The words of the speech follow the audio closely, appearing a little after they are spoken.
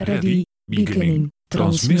Ready, beginning,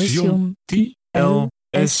 transmission,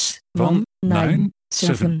 TLS,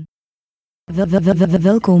 197.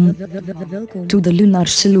 Welcome to the Lunar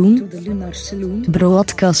Saloon,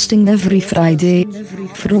 broadcasting every Friday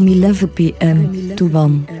from 11 p.m. to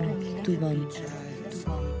 1.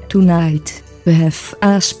 Tonight, we have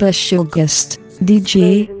a special guest,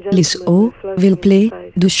 DJ Liz O, will play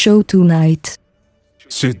the show tonight.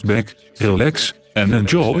 Sit back, relax, and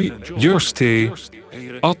enjoy your stay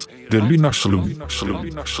at the Lunar Saloon.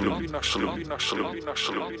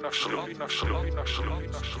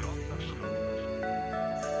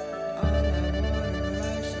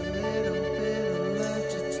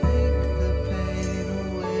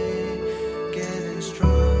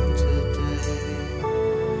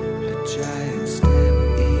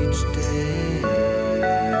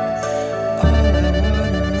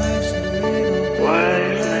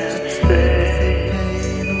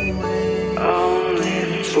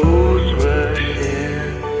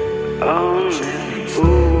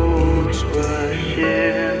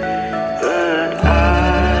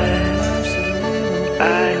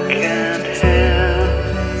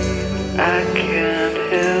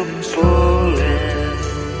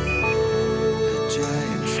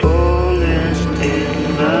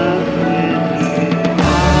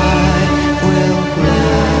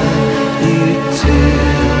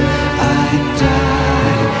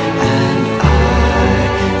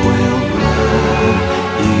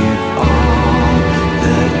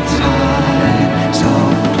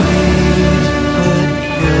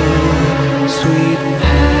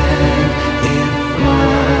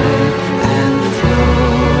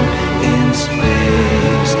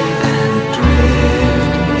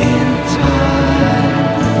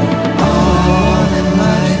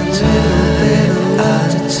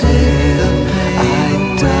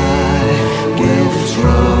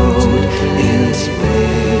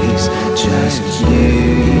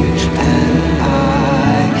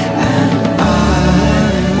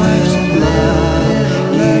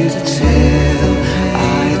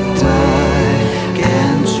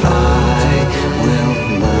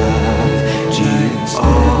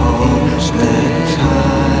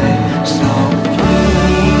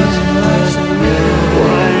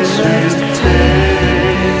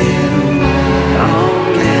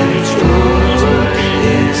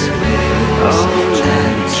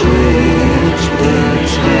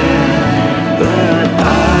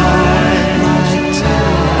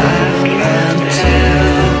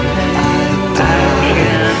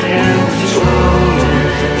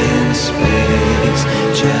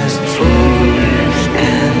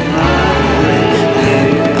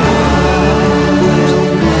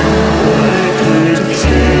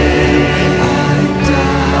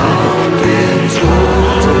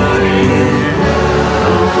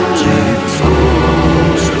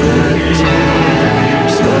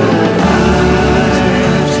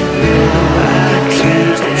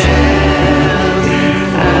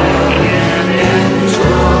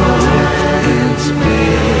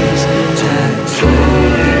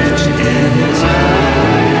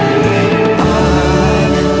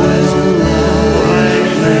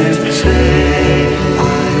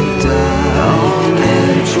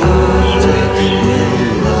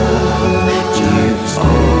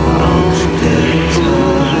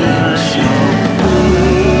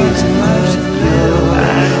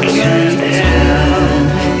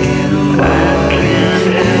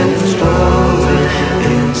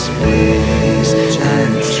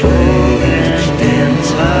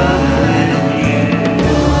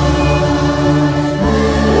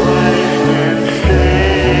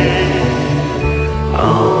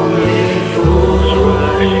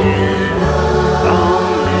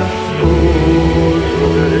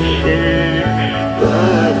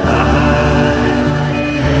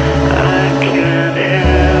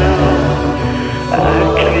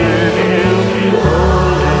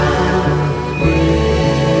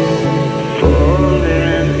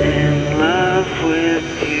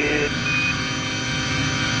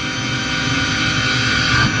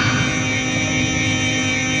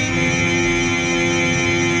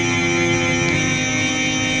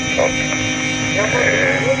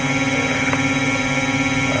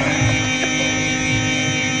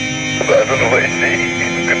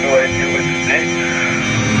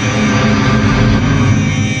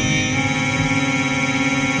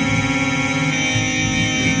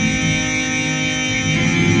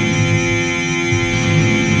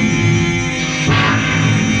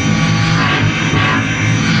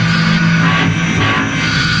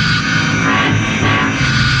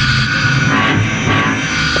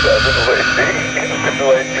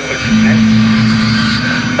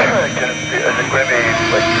 I can't see, I think maybe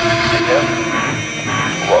like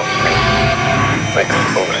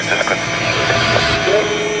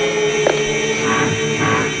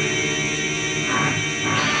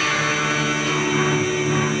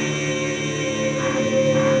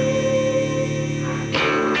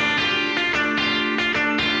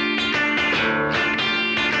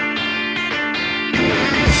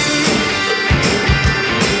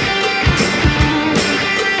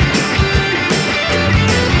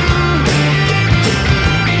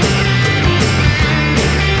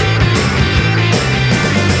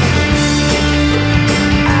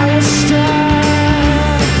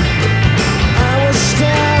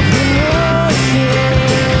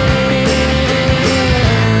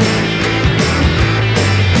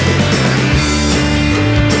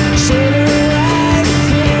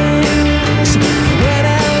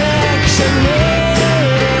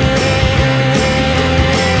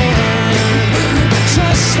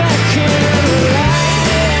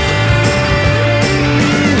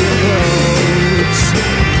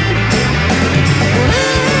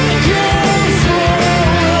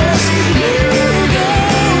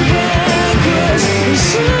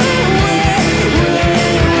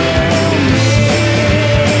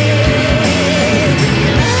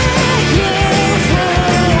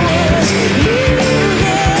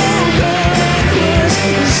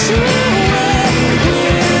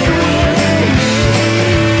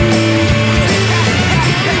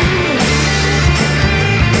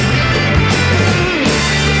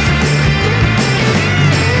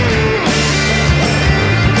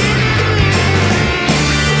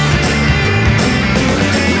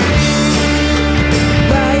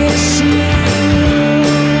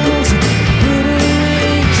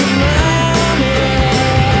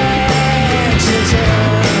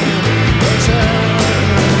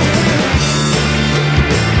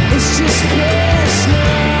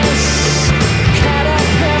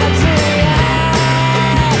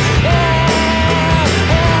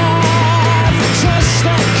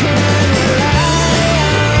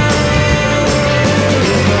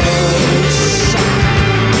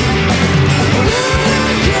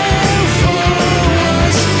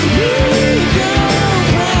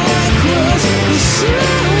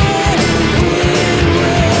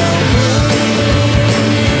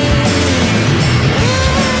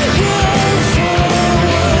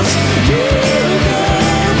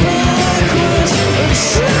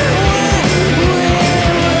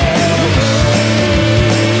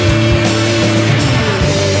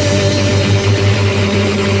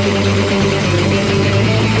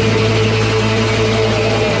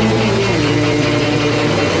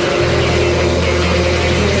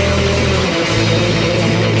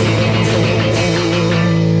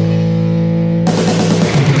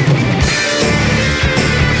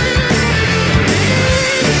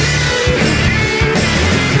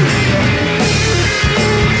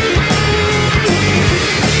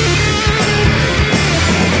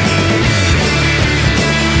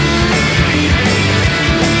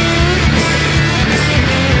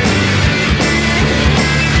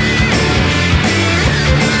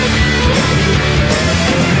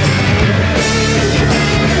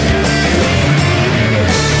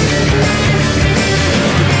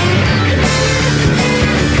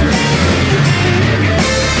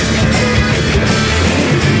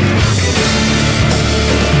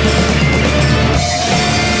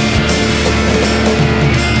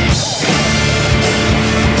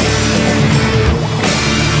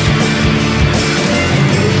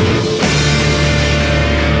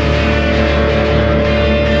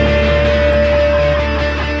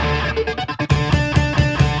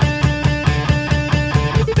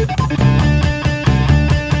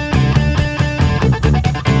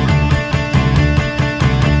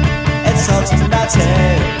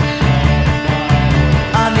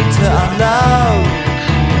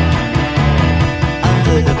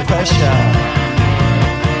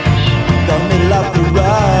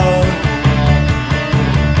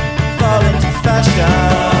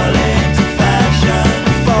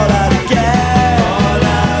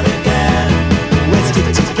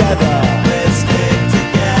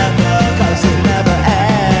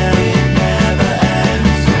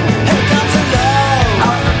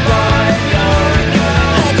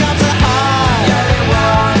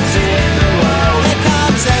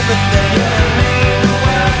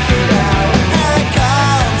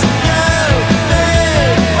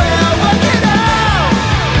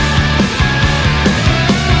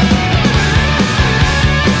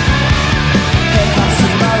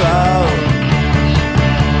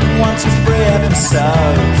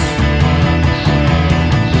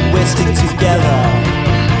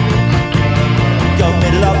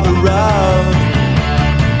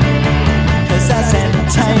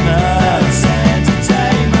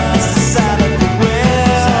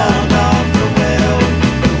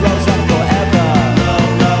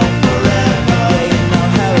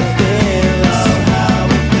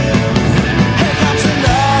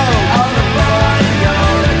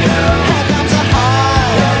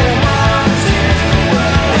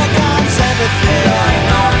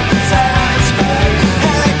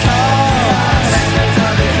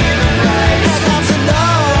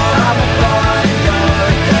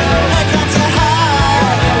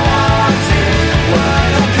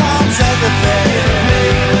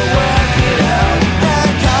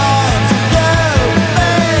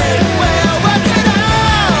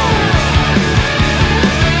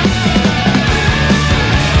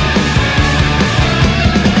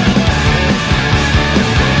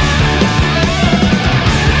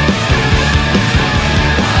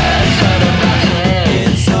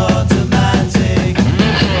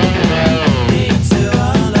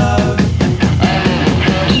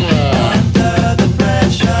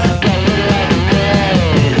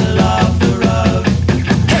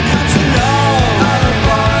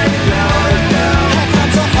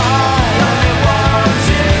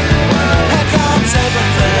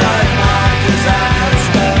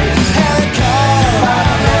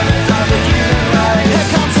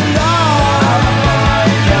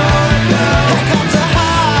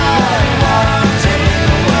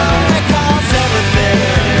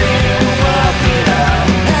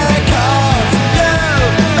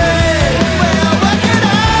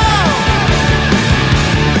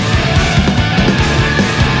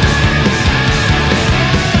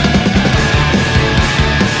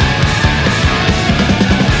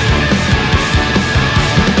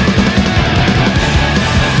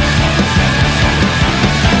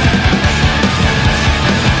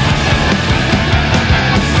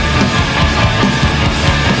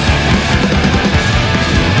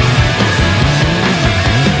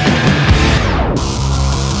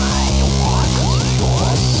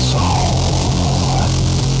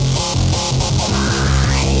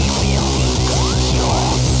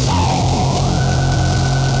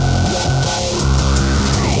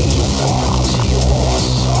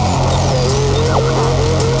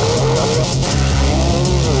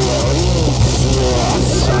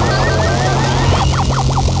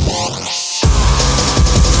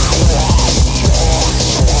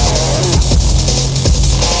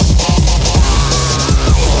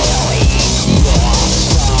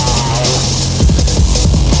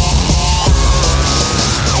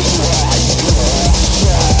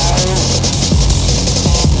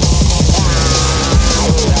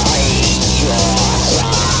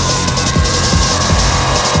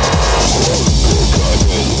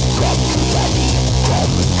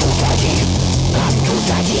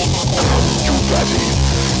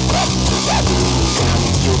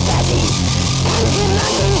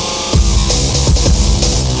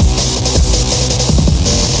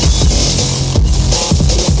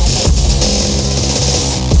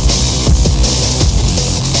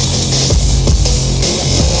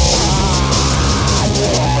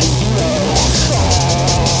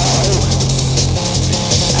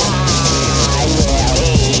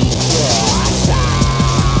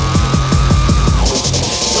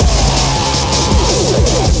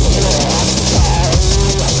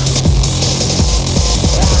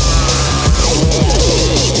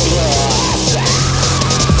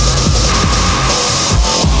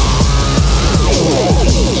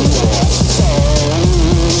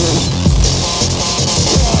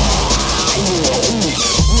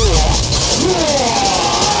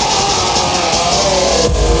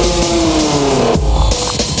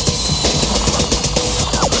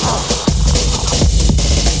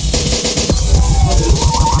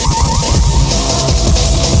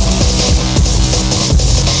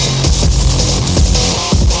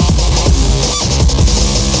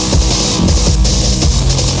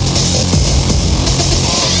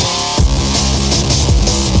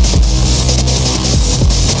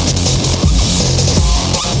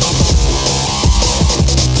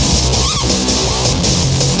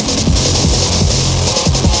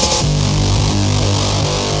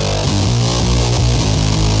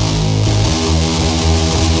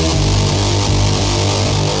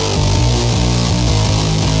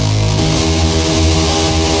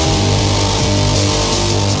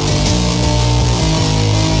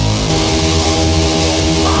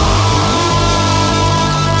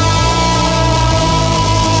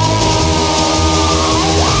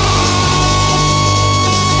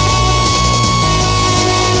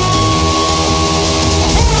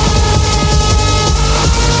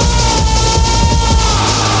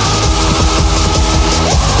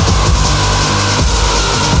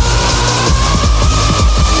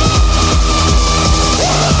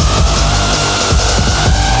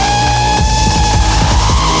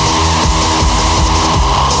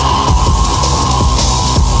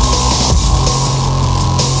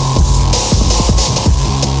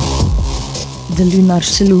the Lunar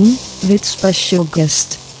Saloon, with special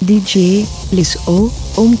guest, DJ Liz O,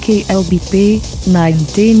 on KLBP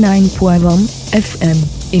 99.1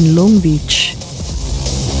 FM, in Long Beach.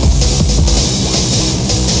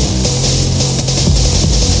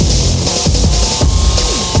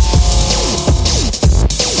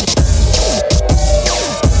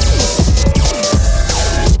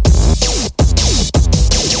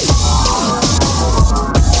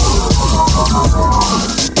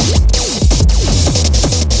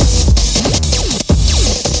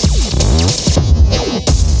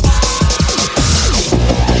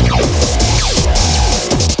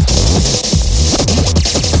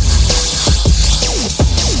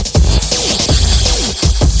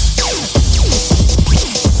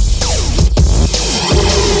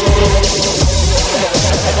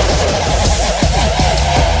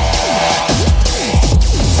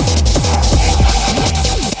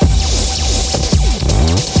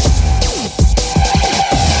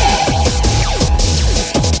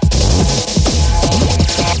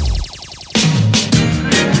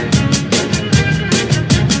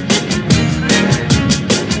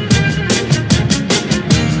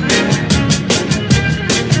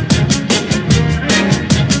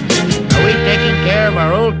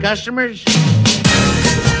 Customers?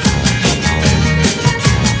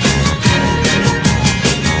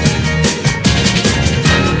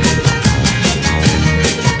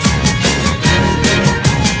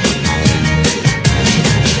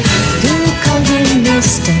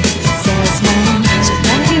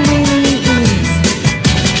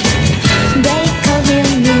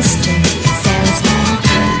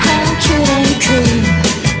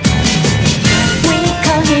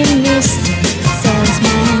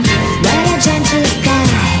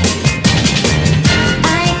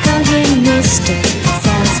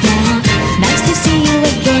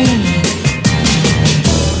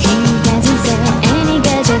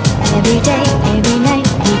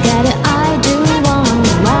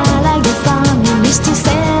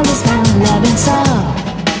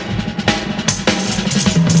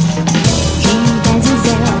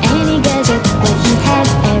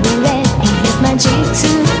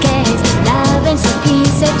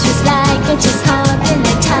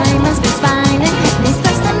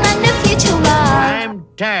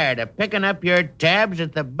 Of picking up your tabs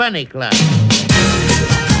at the Bunny Club.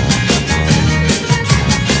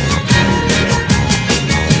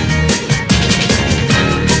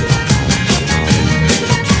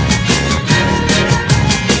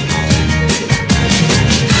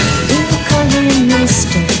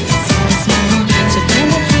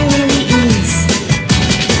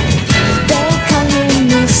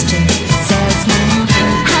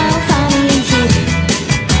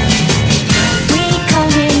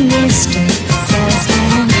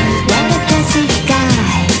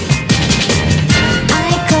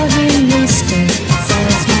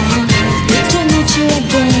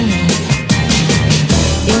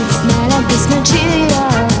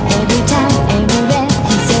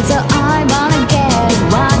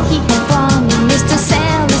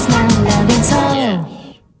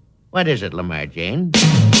 What is it, Lamar Jane?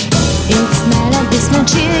 It's not a this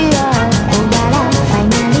material. Oh, what I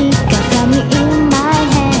finally got from you in my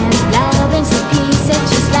hand. Love is a piece that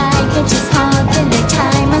just like it, just hard in the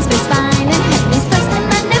time and space, fine and happiness, person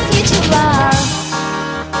and the future are.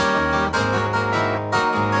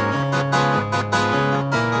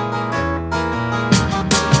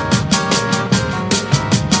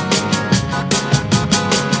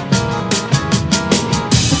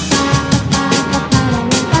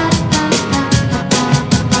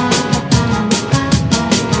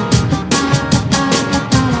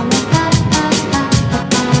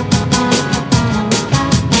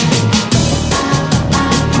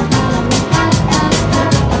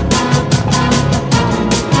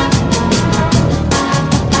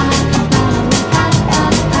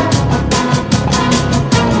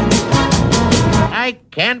 I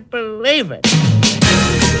can't believe it.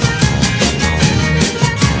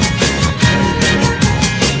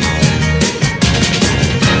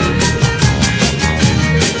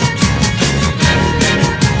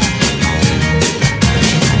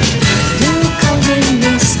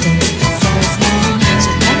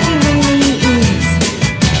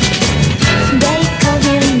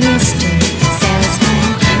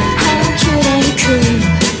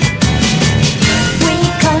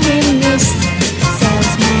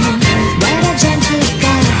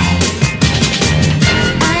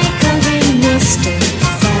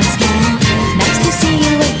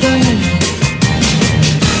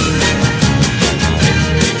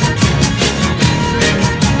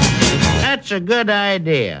 That's a good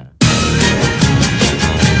idea.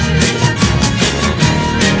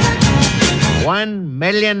 $1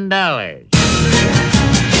 million.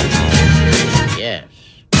 Yes.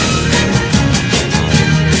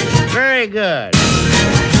 Very good.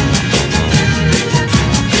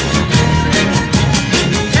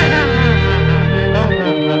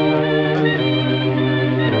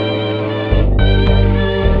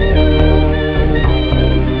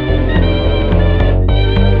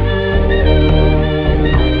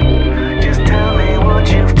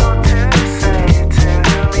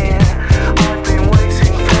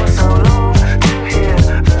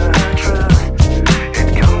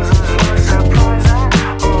 Surprise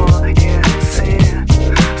at all you see.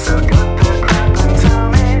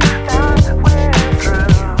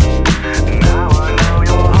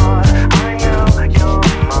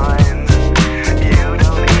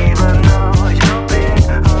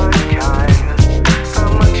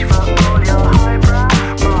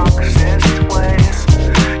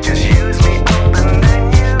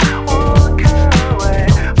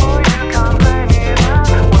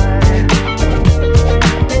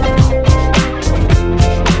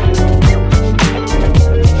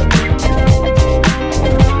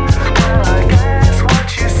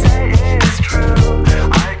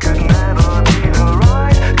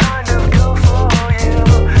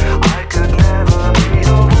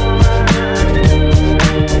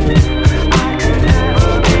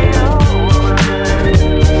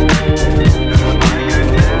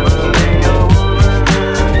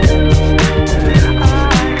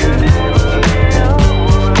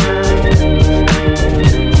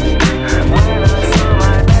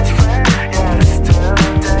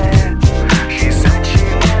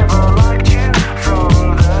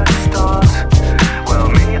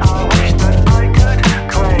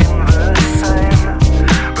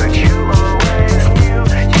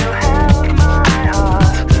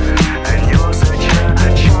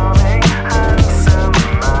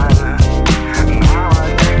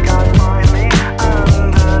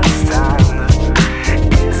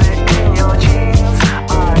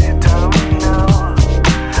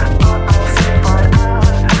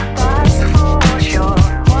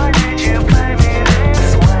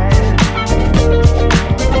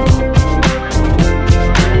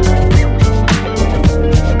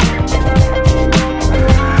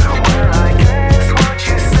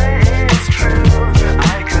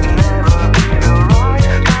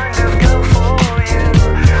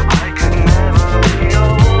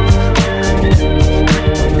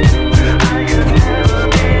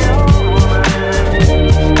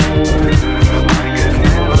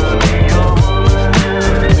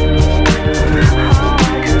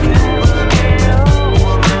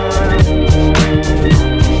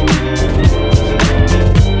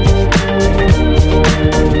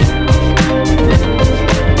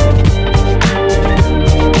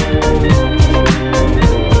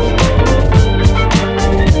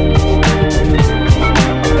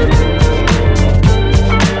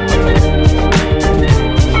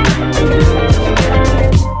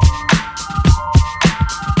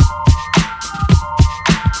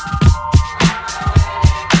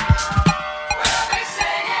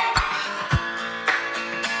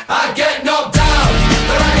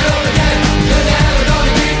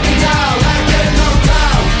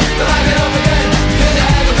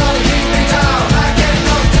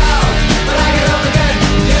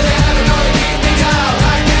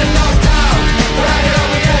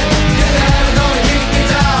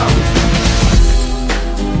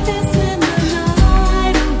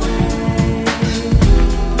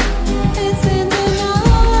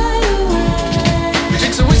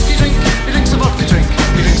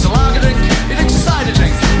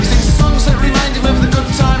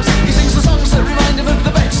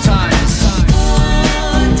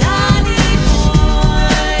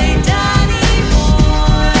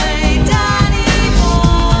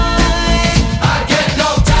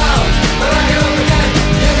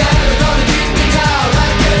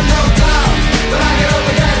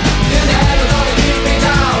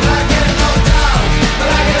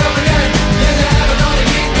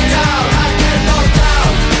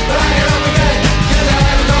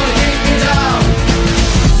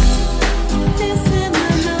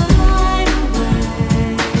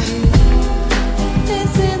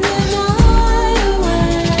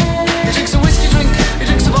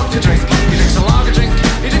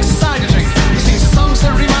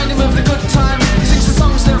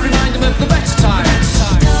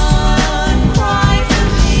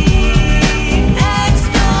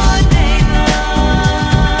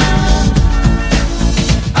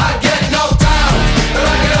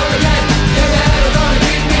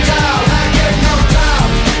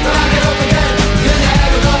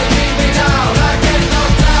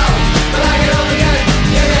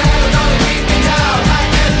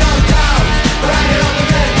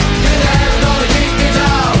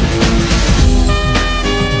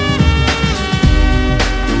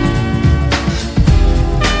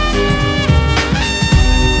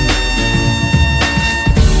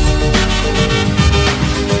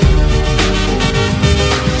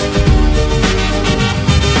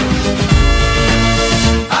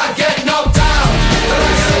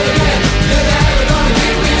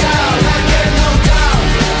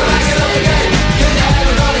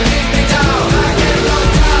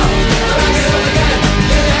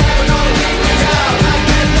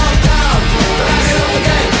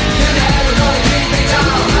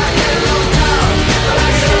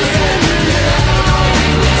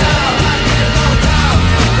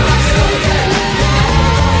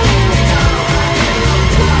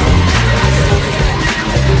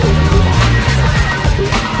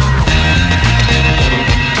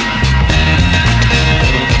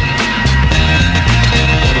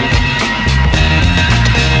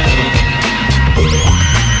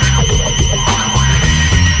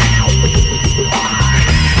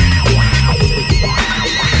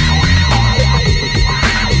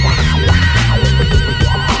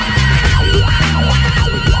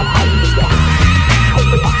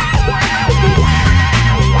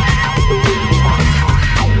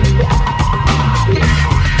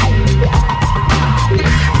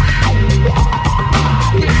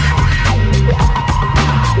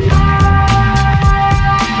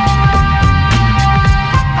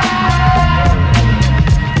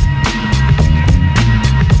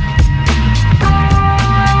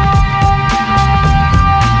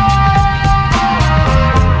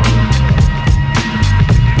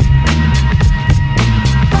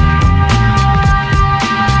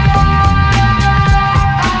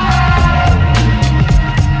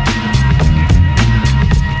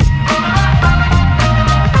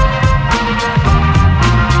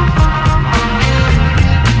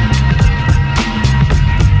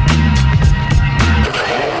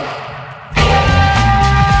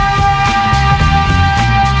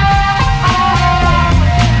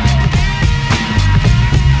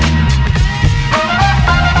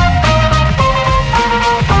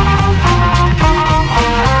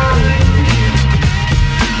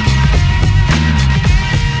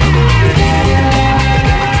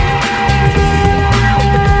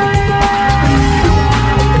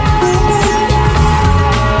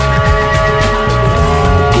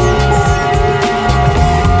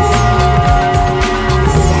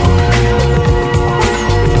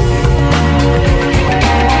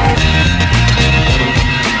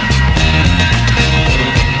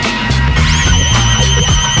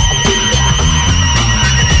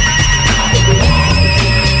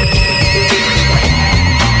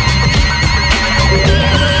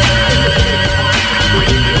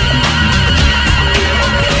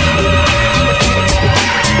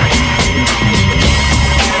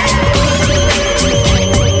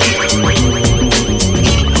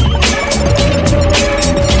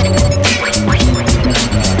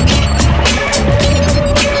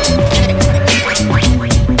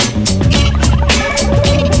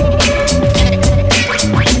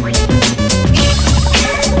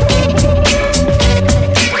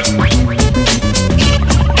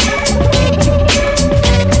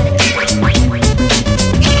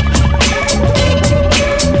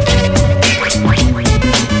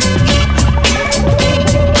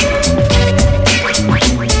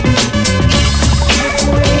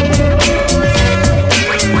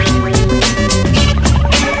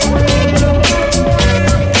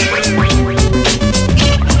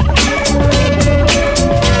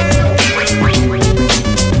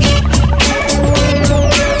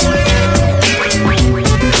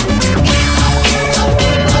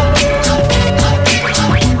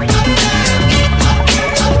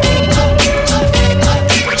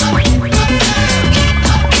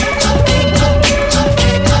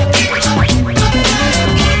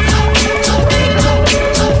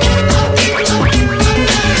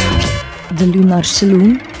 Lunar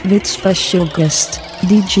Saloon, with special guest,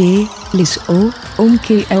 DJ Liz O, on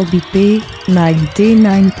KLBP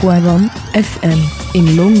 99.1 FM,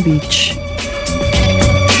 in Long Beach.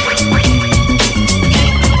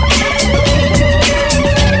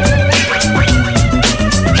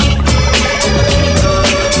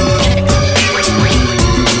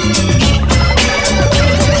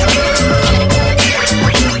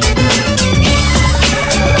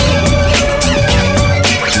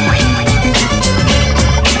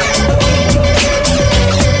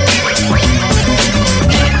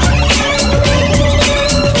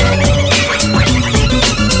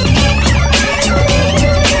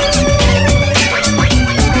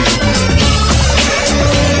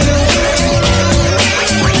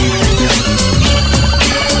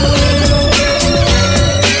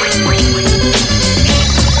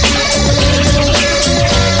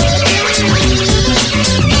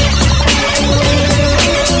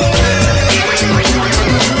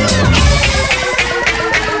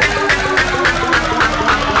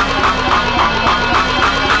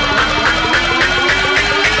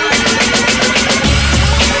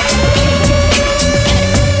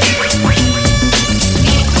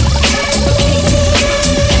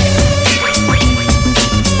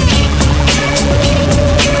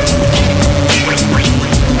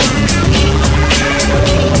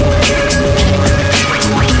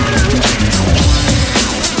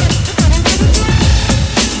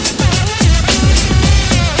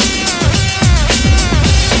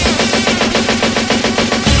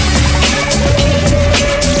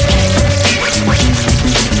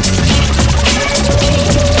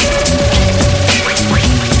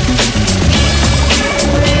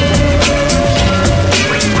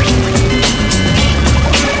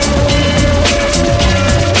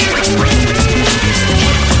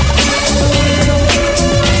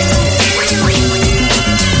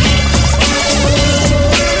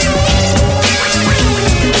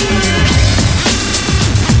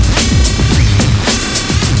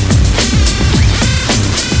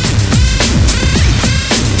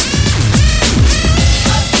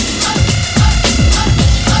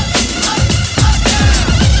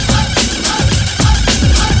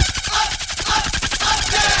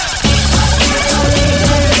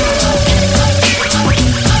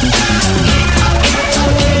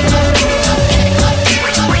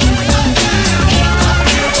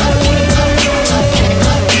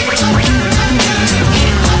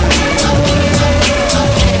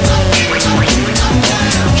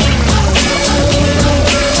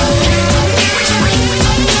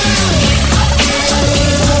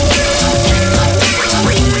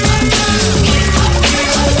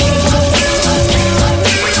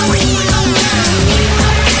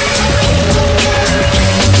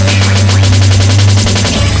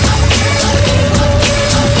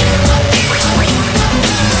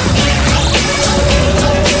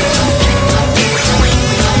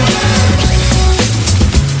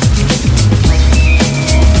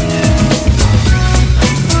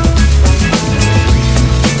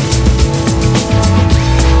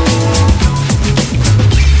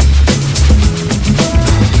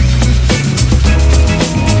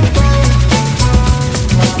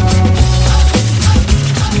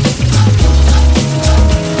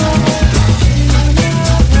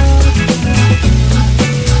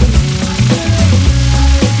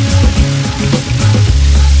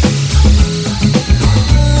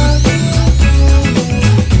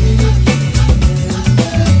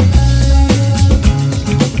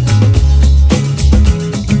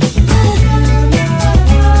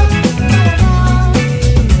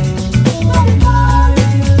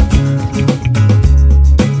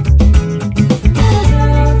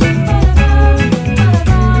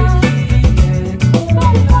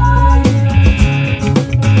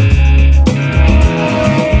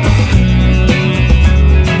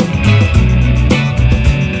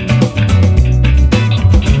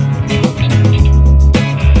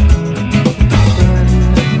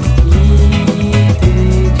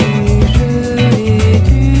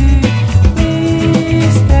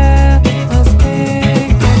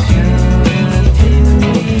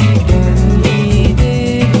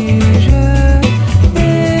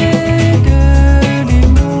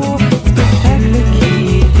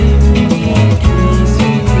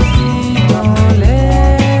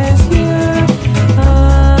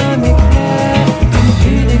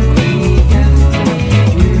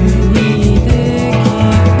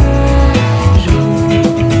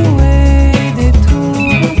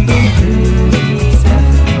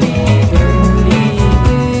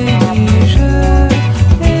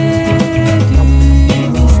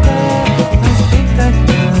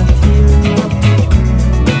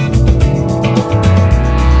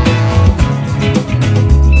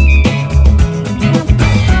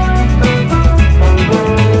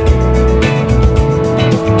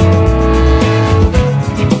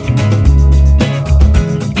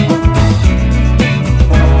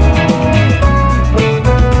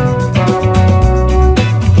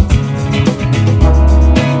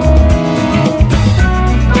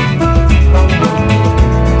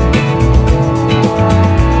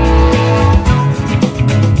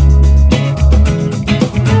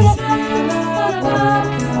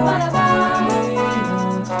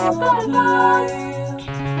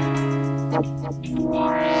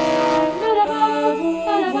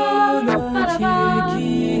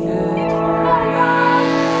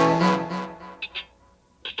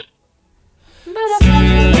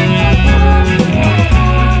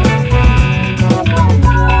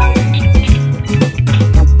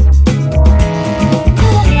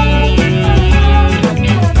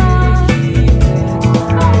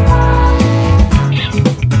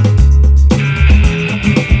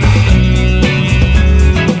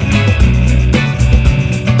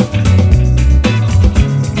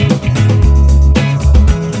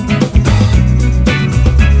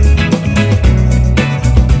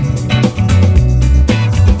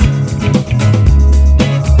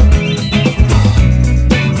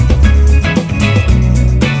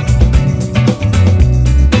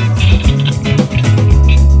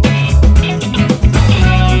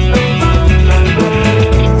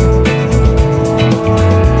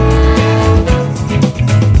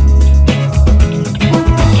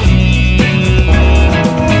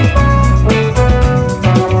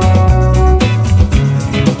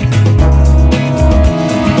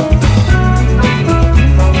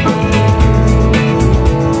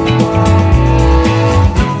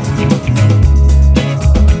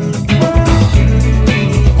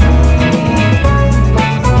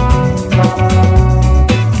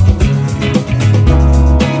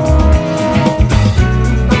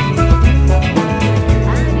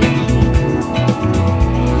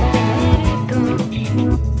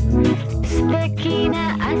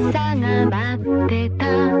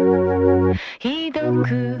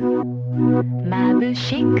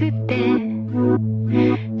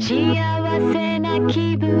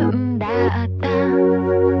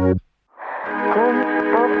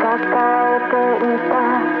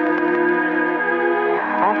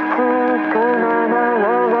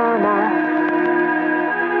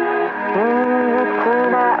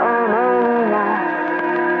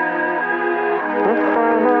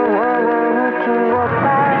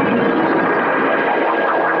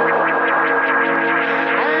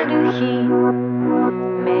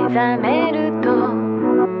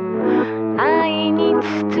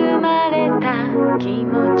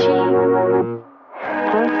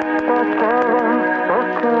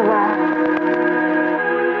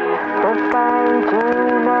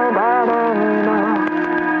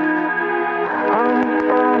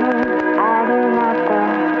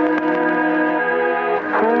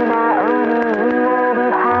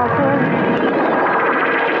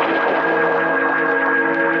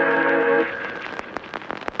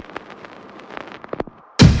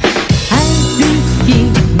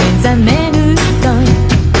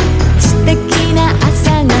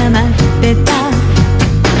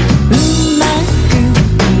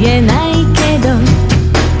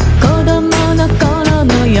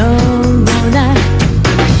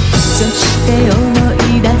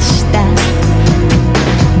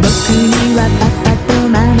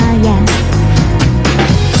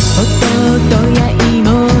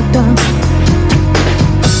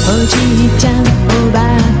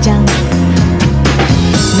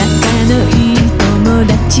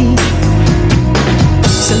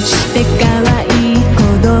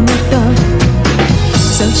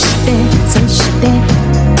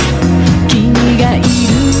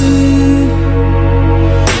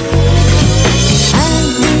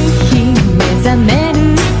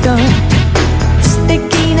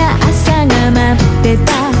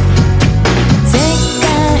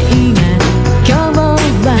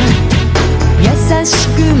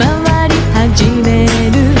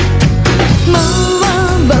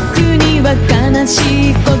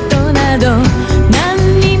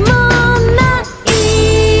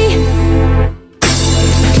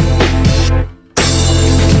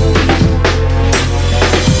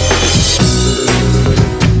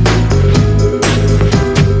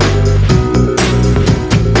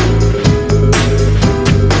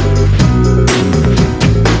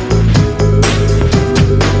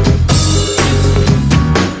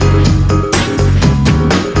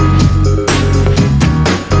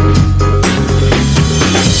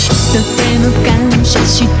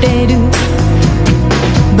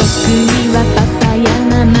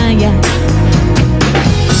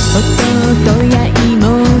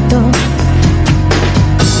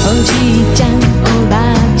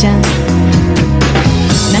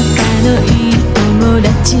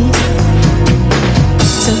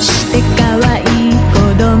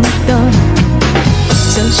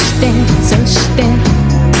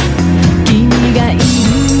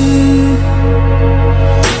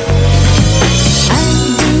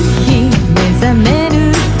 覚め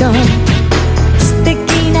ると素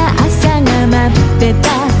敵な朝が待って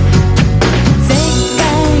た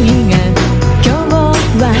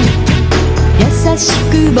し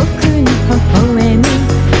く僕に微笑む。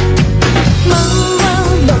も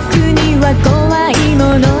う僕には怖いも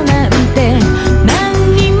のなんて何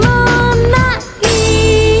にもない。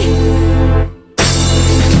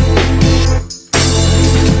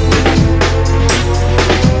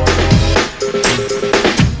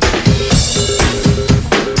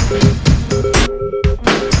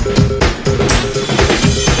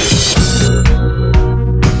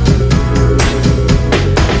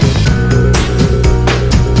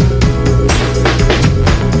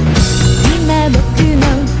今僕の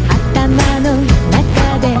頭の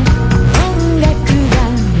中で音楽が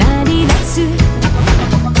鳴り出す。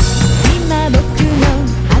今僕の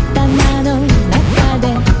頭の中で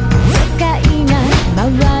世界が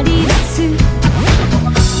回り出す。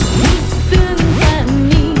1分間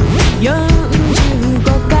に45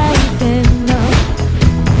回転の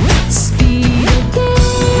スピードで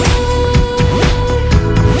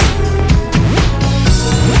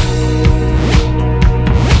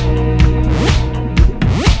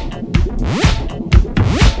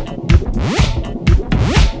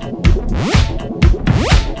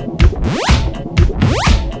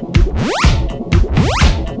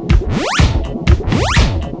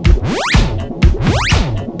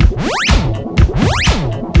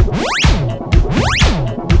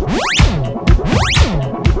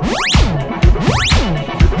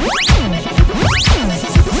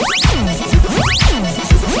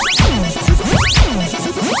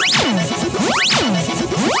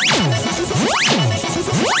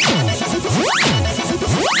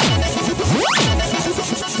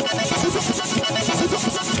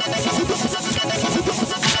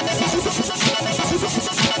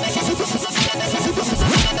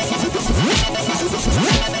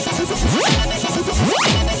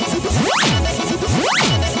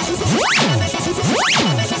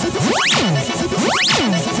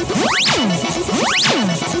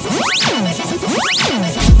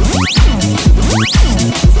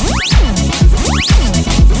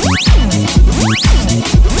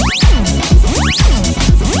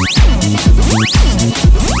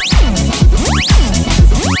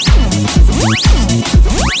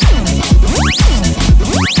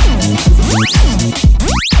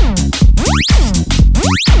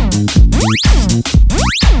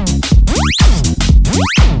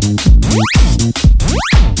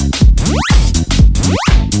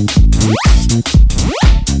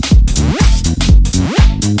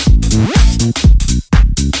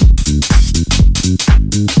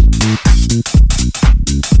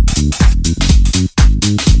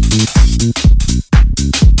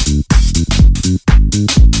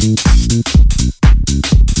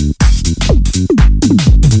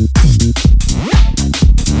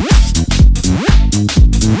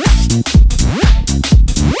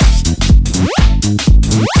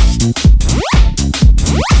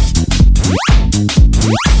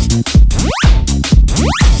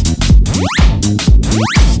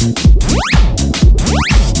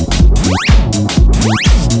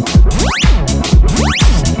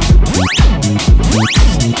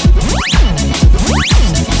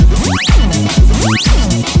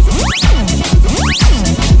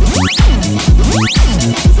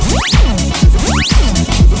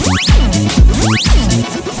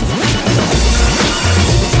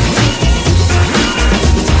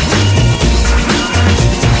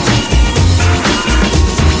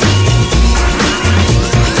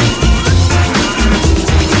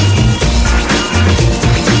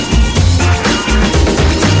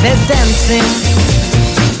There's dancing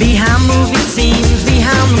behind movie scenes,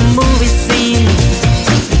 behind the movie scene.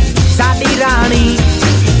 Sadi Rani,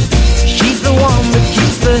 she's the one that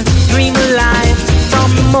keeps the dream alive. From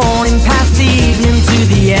the morning past the evening to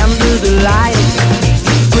the end of the light.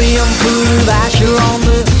 Grim food Asher on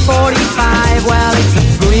the 45. Well, it's a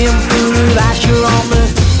grim food Asher on the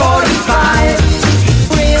 45.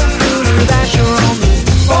 Grim food Asher on the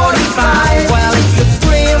 45. Well, it's a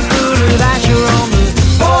grim food Asher on the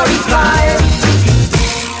 45.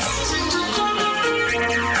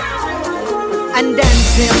 And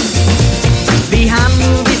dancing behind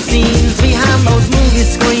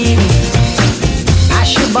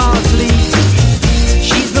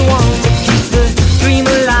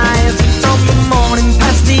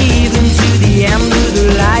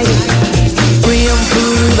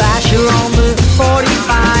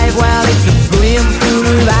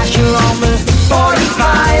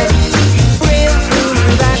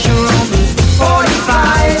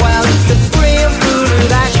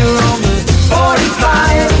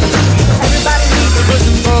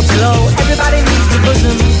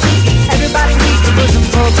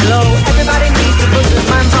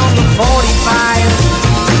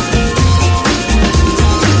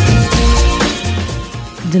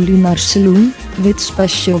Lunar Saloon, with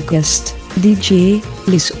special guest, DJ,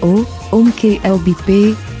 Liz O, on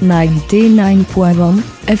KLBP 99.1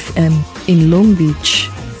 FM, in Long Beach.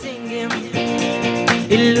 Singing,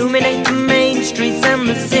 illuminate the main streets and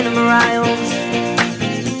the cinema aisles.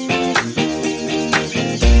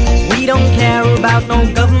 We don't care about no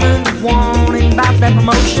government warning about that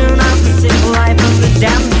promotion of the simple life of the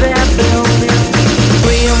dams they're building.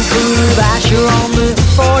 Brim full of Asher on the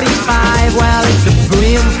 45. Well, it's a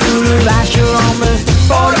brim full of Asher on the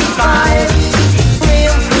 45.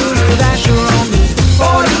 Brim full of Asher on the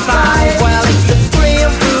 45. Well, it's a brim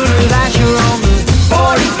full of Asher on the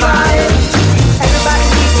 45. Everybody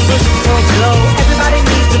needs a bosom for glow. Everybody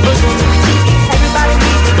needs a bosom. Everybody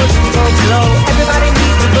needs a bosom for glow. Everybody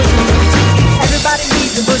needs a bosom. Everybody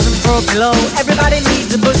needs a bosom for glow. Everybody needs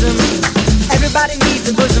a bosom. Everybody needs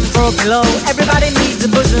a bosom for a pillow. Everybody needs a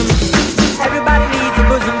bosom. Everybody needs a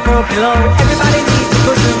bosom for a pillow. Everybody needs a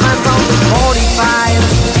bosom. Mine's on the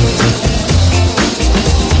 45.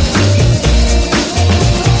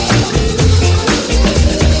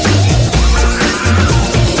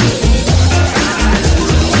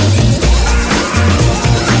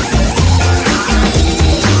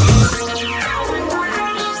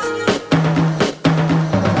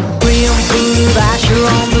 Brim full of Asher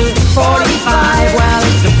on the 45. Well,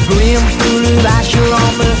 it's a brim full of Asher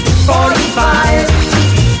on the 45.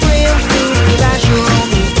 Brim full of Asher on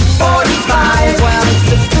the 45. Well, it's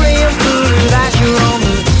a brim full of Asher on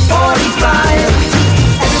the 45.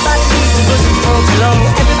 Everybody needs a bosom for a pillow.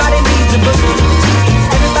 Everybody needs a bosom.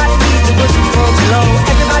 Everybody needs a bosom for a pillow.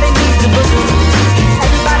 Everybody needs a bosom.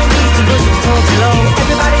 Everybody needs a bosom for a pillow.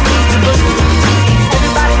 Everybody needs a bosom.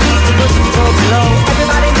 Everybody needs a bosom for a pillow.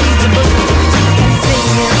 Everybody needs a bosom. And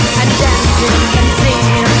singing and dancing and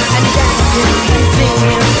singing and dancing and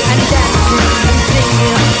singing and dancing and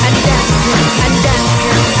singing and dancing and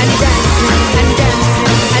dancing and dancing and dancing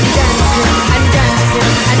and dancing and dancing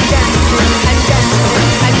and dancing and dancing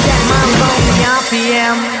and dancing. My lonely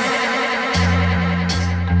RPM.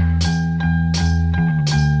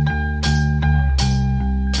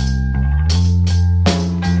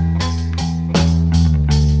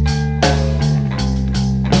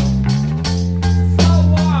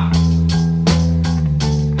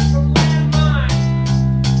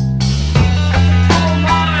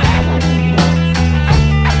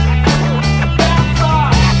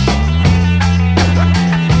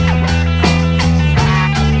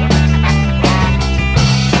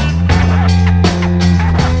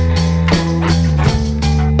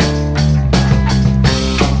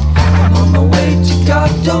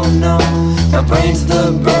 Don't know. My brain's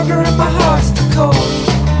the burger and my heart's the cold.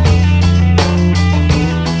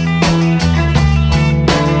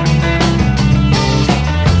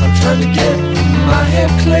 I'm trying to get my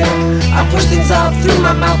head clear. I push things out through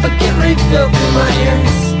my mouth, but get refilled through my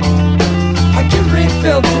ears. I get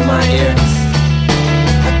refilled through my ears.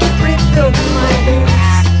 I get refilled through my ears.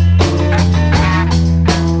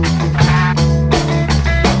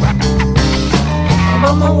 I'm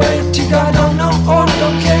on my way to God, don't know or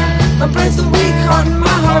don't care. My brain's the weak heart and my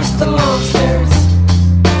heart's the long stairs.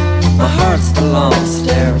 My heart's the long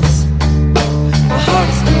stairs. My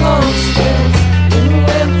heart's the long stairs.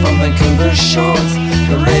 Inland from Vancouver shores,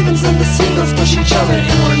 the ravens and the seagulls push each other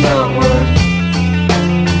inward and outward.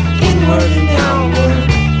 Inward and outward.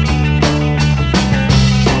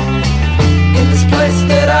 In this place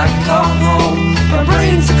that I call home, my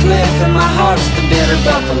brain's a cliff and my heart's the bitter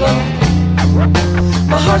buffalo.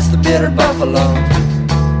 My heart's the bitter buffalo.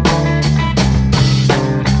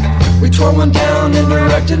 We tore one down and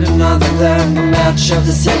erected another there. The match of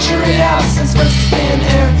the century house since first being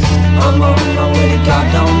here. I'm on my way to God,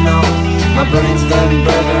 don't know. My brain's the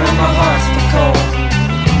burger and my heart's the cold.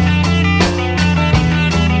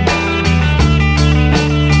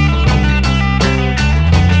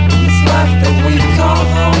 This life that we call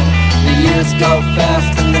home, the years go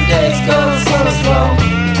fast and the days go so slow.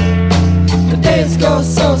 The days go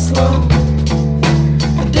so slow.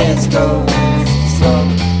 The days go slow.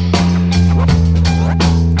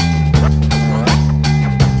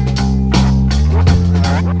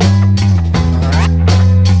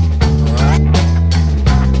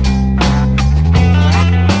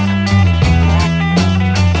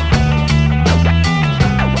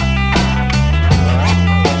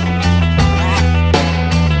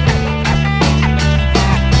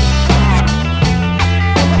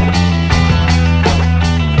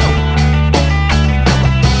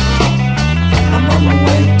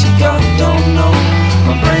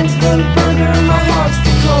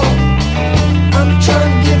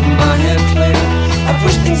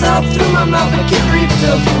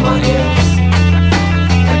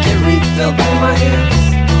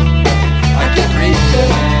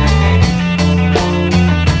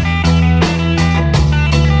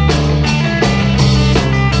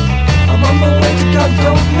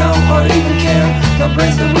 My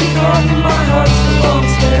brain's the weak heart and my heart's the long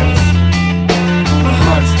stairs. My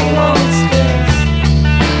heart's the long stairs.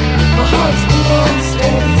 My heart's the long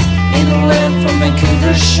stairs. In a land from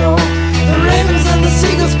Vancouver's shore, the ravens and the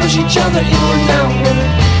seagulls push each other inward and outward.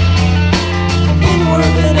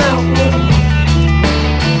 Inward and outward.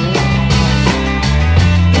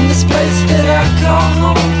 In this place that I call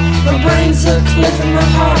home, my brain's a cliff and my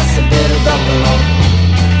heart's a bit of buffalo.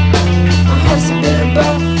 My heart's a bit of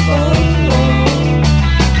buffalo.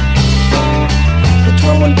 They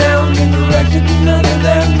tore one down and erected another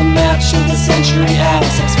there. The match of the century,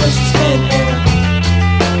 absence versus thin air.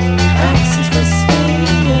 Absence versus thin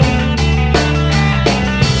air.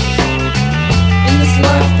 In this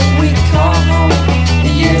life that we call home,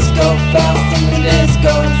 the years go fast and the days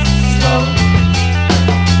go slow.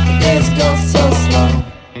 The days go so slow.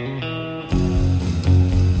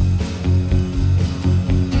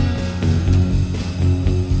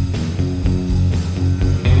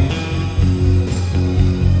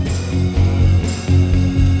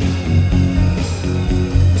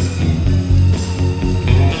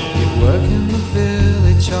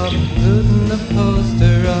 Putting the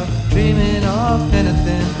poster up, dreaming of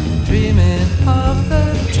anything, dreaming of the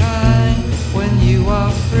time when you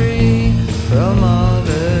are free from all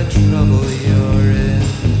the trouble you're in.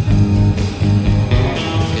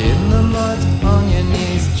 In the mud, on your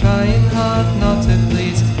knees, trying hard not to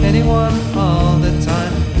please anyone all the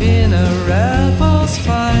time. Being a rebel's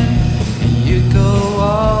fine, you go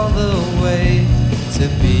all the way to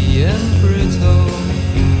being brutal.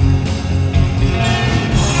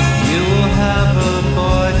 You will have a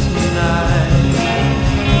boy tonight.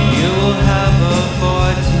 You will have a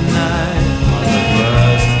boy tonight. On the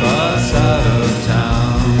first bus out of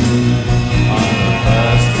town. On the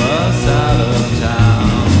first bus out of town.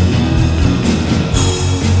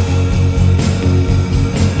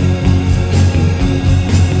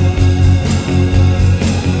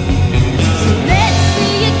 So let's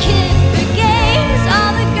see you kid for games.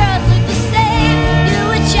 All the girls look the same. You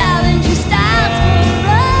would challenge your styles for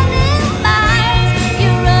running miles.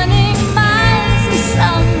 You're running miles and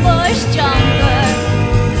some boys stronger.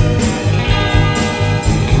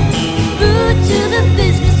 Rude to the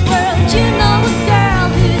business world. You know a girl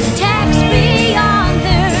who's tax beyond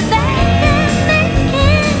their bank and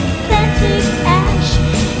making plenty cash.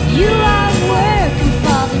 You are working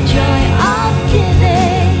for the joy of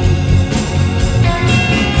giving.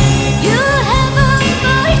 You'll have a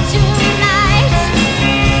boy tonight.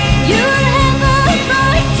 You'll have a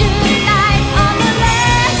boy tonight on the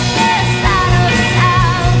last bus out of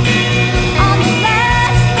town. On the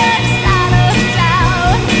last bus out of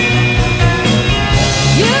town.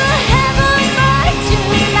 You'll have a boy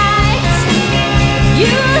tonight.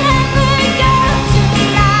 You'll have a girl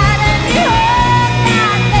tonight, and we hope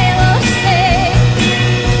that they will stay.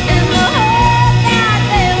 And we hope that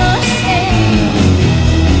they will stay.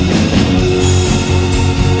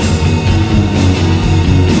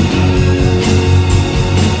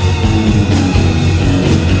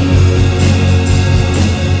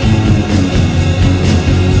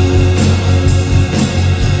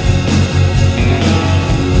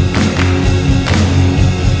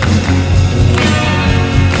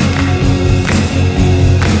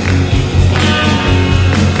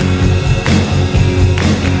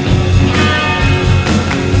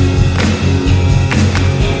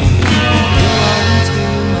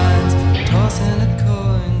 Tossing a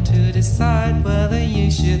coin to decide whether you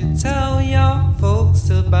should tell your folks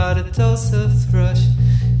about a dose of thrush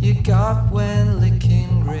you got when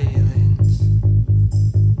licking railings.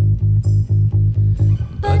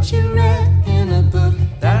 But you read in a book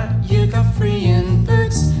that you got free in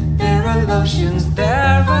books. There are lotions,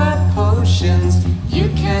 there are potions you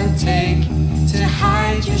can take to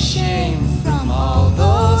hide your shame from all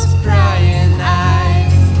those prying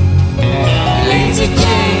eyes. Lazy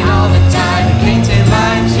Jane all the time, painting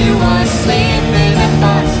lines. You were sleeping in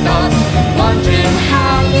bus stops, wondering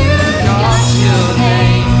how you got your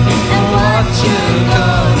name and what you're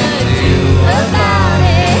gonna do about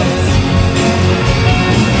it.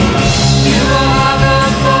 You will have a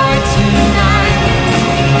boy tonight.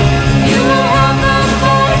 You will have a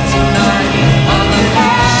boy tonight on the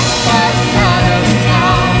last bus out of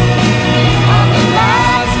town. On the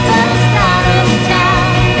last bus out of town.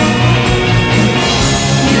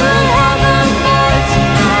 You will have a boy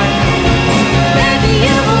tonight.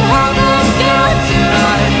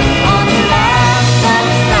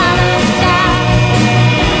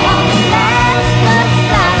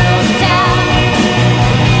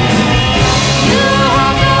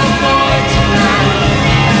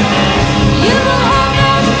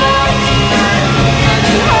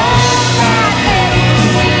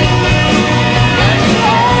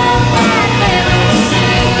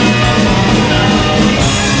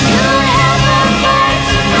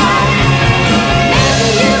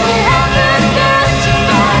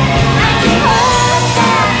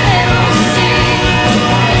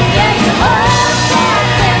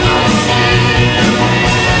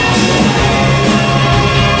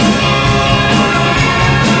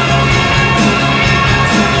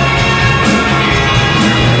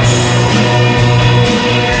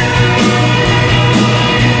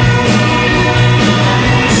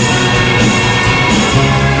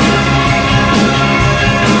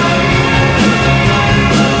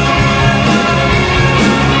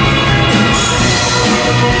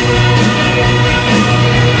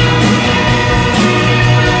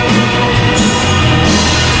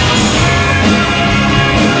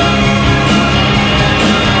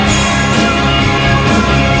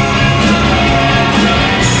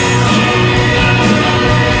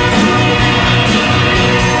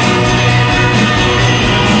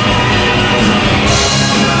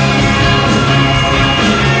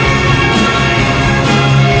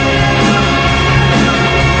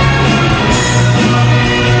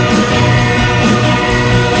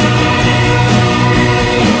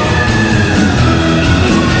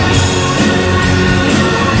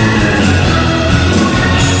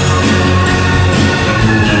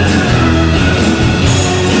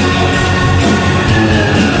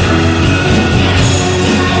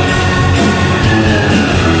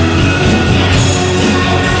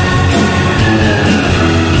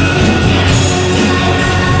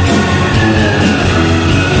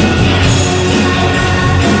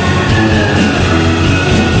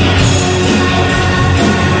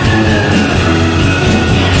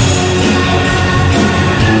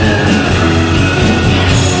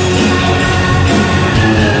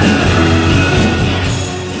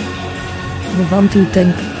 want to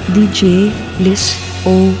thank DJ Liz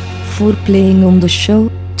O for playing on the show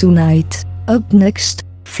tonight. Up next,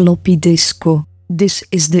 Floppy Disco. This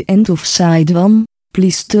is the end of side 1,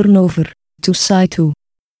 please turn over to side 2.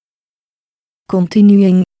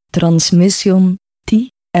 Continuing transmission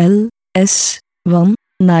TLS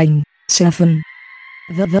 197.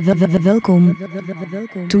 Welcome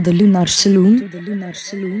to the Lunar Saloon,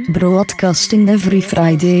 broadcasting every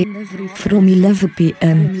Friday from 11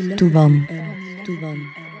 p.m. to 1.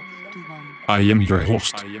 I am your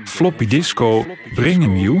host, Floppy Disco,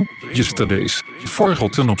 bringing you yesterday's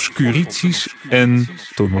forgotten obscurities and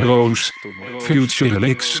tomorrow's future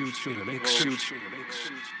licks.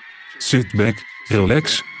 Sit back,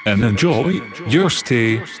 relax and enjoy your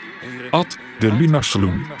stay at the Lunar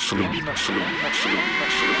Saloon.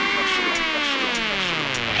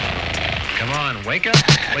 Come on, wake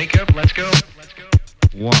up, let's go.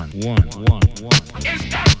 One.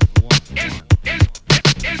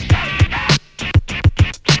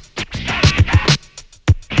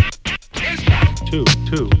 Two.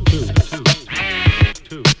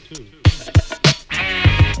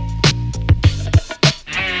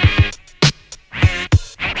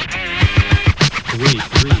 Three.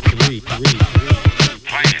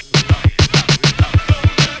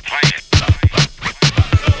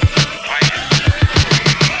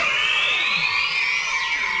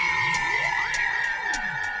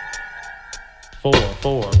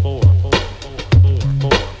 Four.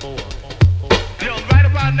 Yo, right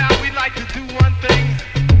about now we like to do one thing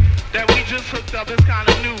that we just hooked up. It's kind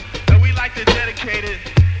of new, and we like to dedicate it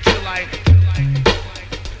to like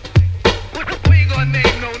we ain't gonna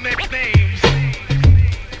name no names.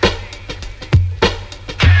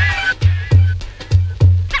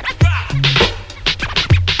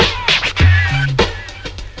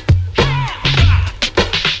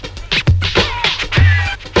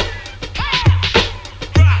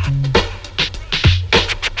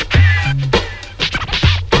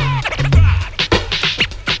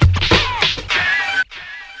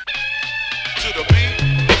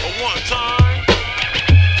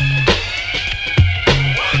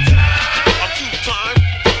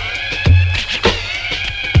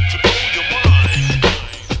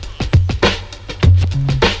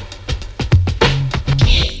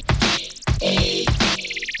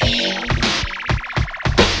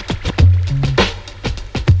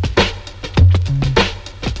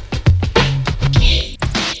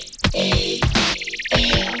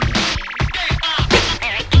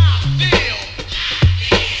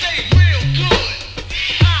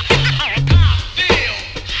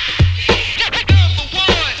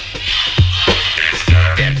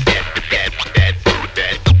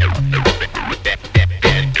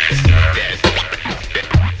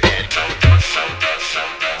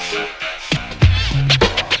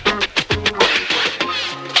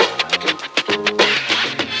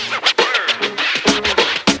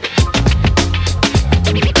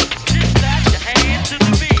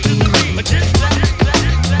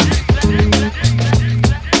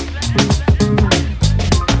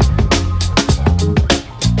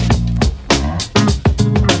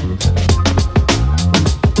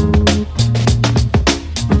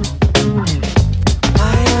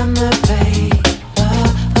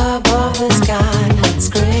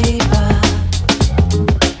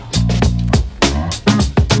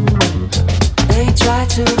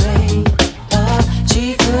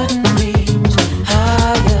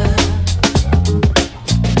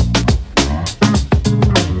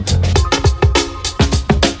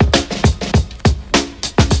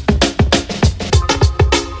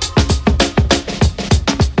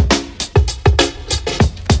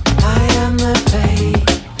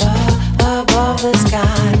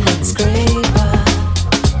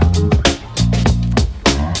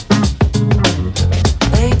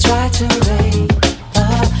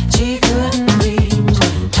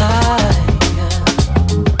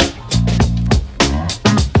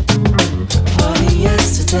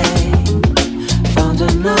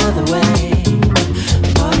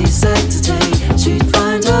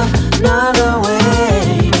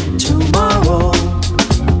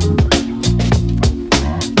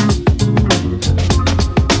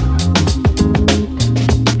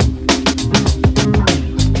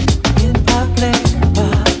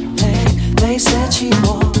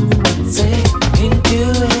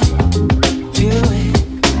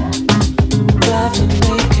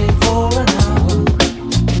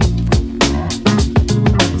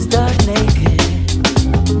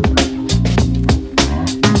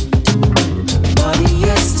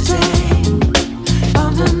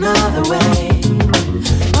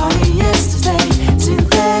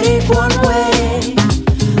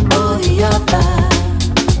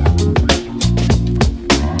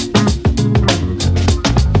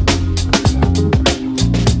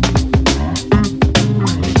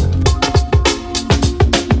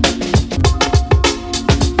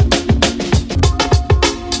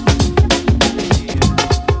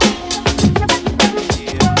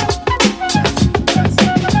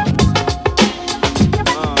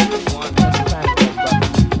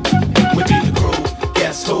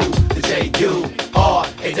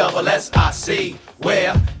 MC.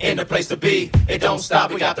 Where? In the place to be. It don't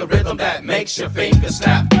stop. We got the rhythm that makes your fingers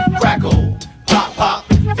snap. Crackle, pop, pop,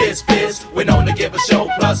 fizz, fizz. We're known to give a show,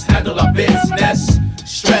 plus handle our business.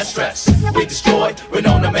 Stress, stress, we destroy. We're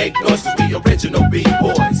known to make noise, cause we original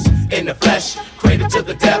B-boys. In the flesh, created to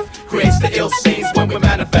the death. Creates the ill scenes when we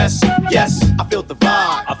manifest. Yes, I feel the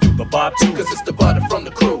vibe. I feel the vibe too, cause it's the butter from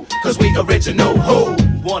the crew. Cause we original who?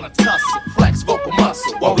 Wanna tussle, flex vocal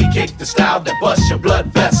muscle. While we kick the style that busts your blood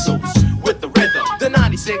vessels. With the rhythm, the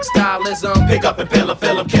 96 stylism. Pick up and fill 'em,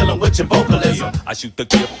 kill 'em with your vocalism. I shoot the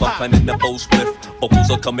gift, I'm planning the bow split.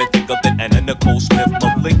 Vocals are coming thicker than Anna Nicole Smith.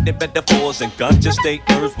 Malignant metaphors and ganja state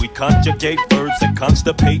nerves. We conjugate verbs and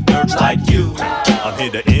constipate nerves like you. I'm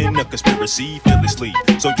here to end a conspiracy, fearlessly,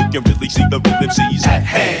 so you can really see the real MCs at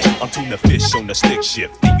hand. I'm tuna fish on the stick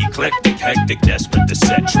shift, the eclectic, hectic, desperate to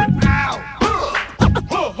set trip. Ow.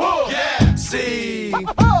 Yeah. C.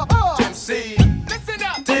 MC. Listen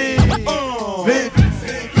up. D.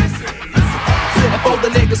 And for the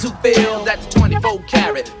niggas who feel that the 24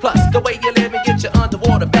 karat plus the way you live and get your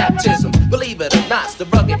underwater baptism. Believe it or not, it's the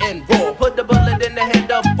rugged and raw. Put the bullet in the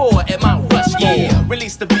head of 4 at Mount Rushmore. Yeah,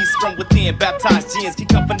 release the beast from within. Baptized gins, keep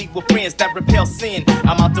company with friends that repel sin.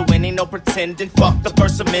 I'm out to win, ain't no pretending. Fuck the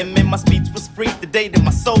First Amendment, my speech was free the day that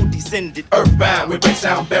my soul descended. Earthbound, we break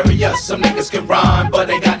sound barriers. Some niggas can rhyme, but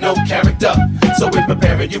they got no character. So we're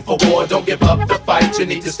preparing you for war. Don't give up the fight. You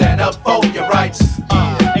need to stand up for your rights.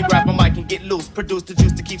 And grab a mic and get loose. Produce the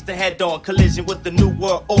juice that keeps the head on. Collision with the new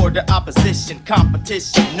world order. Opposition,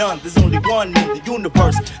 competition, none. There's only one in the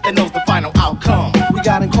universe that knows the final outcome. We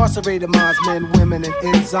got incarcerated minds, men, women, and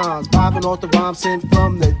enzymes. Vibing off the rhyme sent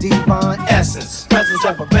from the divine essence. Presence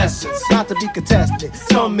effervescence, not to be contested.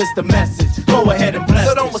 Some miss the message. Go ahead and bless.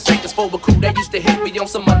 So don't mistake us for a crew that used to hit me on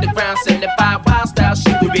some underground 75 wild style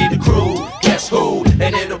shit. We be the crew. Guess who?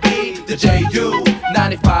 And it'll be the JU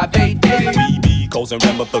 95 AD. We be causing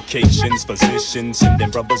ramifications, physicians sending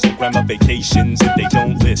brothers on grandma vacations if they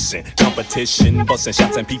don't listen. Competition, busting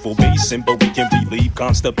shots and people basing, but we can relieve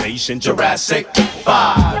constipation. Jurassic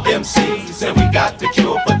 5 MCs, and we got the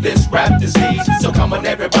cure for this rap disease. So come on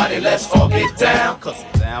everybody, let's all get down. Cause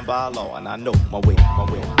I'm down by law and I know my way, my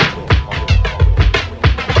way, my way, my way.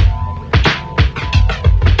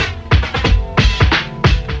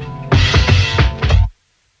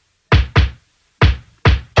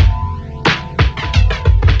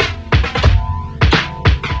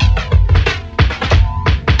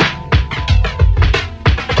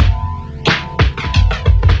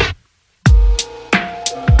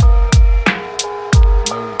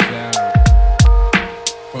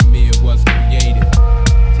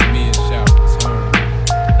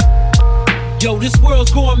 Yo, this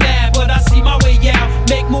world's going mad, but I see my way out.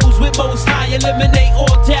 Make moves with most high, eliminate all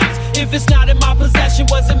doubts. If it's not in my possession,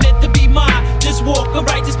 wasn't meant to be mine. Just walk a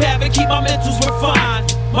righteous path and keep my mentals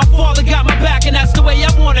refined. My father got my back and that's the way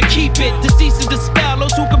I wanna keep it. Decease and dispel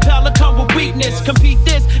those who compel to come with weakness. Compete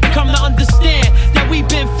this and come to understand that we've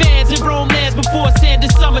been fans in Rome lands before Sand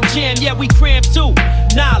and Summer Jam. Yeah, we cram too.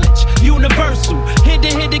 Knowledge, universal. Hit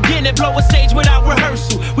again and blow a stage without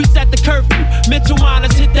rehearsal. We set the curfew, mental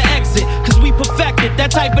minors hit the exit. Cause we perfected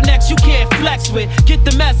that type of next you can't flex with. Get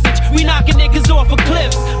the message, we knocking niggas off of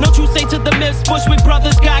cliffs. No truth say to the myths, Bushwick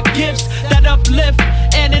brothers got gifts that uplift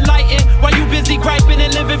and enlighten. While you busy griping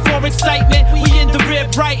and living for excitement, we in the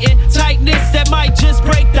rib writing tightness that might just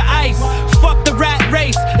break the ice. Fuck the rat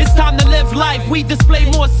race, it's time to live life. We display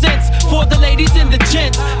more sense for the ladies and the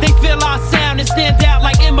gents. They feel our sound and stand out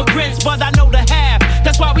like immigrants, but I know the half.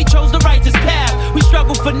 That's why we chose the righteous path. We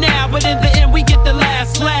struggle for now, but in the end we get the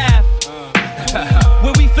last laugh.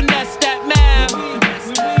 When we finesse that math.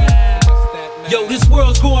 Yo, this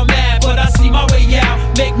world's going mad, but I see my way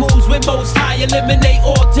out. Make moves with most high, eliminate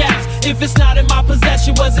all doubts. If it's not in my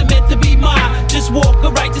possession, wasn't meant to be mine. Just walk a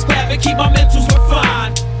righteous path and keep my mentals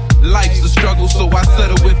refined. Life's a struggle, so I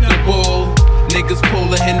settle with the bull. Niggas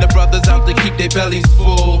pulling the brothers out to keep their bellies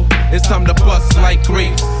full. It's time to bust like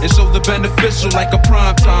grapes and show the beneficial like a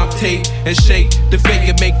primetime tape. And shake the fake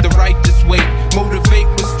and make the righteous wait. Motivate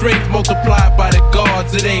with strength multiplied by the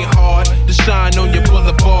gods. It ain't hard to shine on your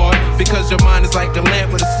boulevard, because your mind is like a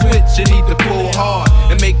lamp with a switch. You need to pull hard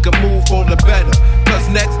and make a move for the better. Cause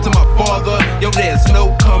next to my father, yo, there's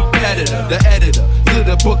no competitor. The editor to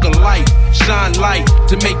the book of life, shine light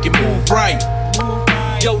to make it move right.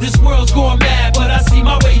 Yo, this world's going mad, but I see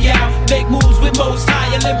my way out. Make moves with most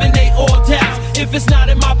high, eliminate all doubts. If it's not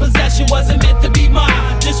in my possession, wasn't meant to be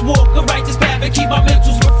mine. Just walk a righteous path and keep my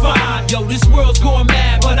mentals refined. Yo, this world's going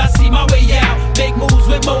mad, but I see my way out. Make moves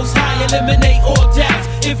with most high, eliminate all doubts.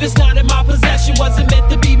 If it's not in my possession, wasn't meant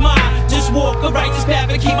to be mine. Just walk a righteous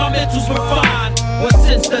path and keep my mentals refined. What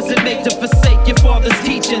sense does it make to forsake your father's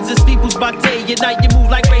teachings? It's steeples by day, at night you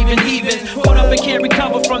move like raven heathens. Caught up and can't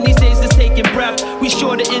recover from these days that's taking breath. We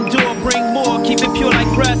sure to endure, bring more, keep it pure like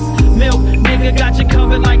breast milk. Nigga got you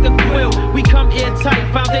covered like a quilt. We come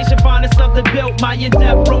airtight, foundation finest of the built. My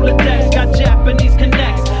in-depth Rolodex got Japanese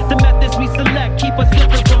connects. The methods we select keep us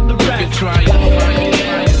different from the rest. You can try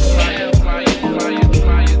it.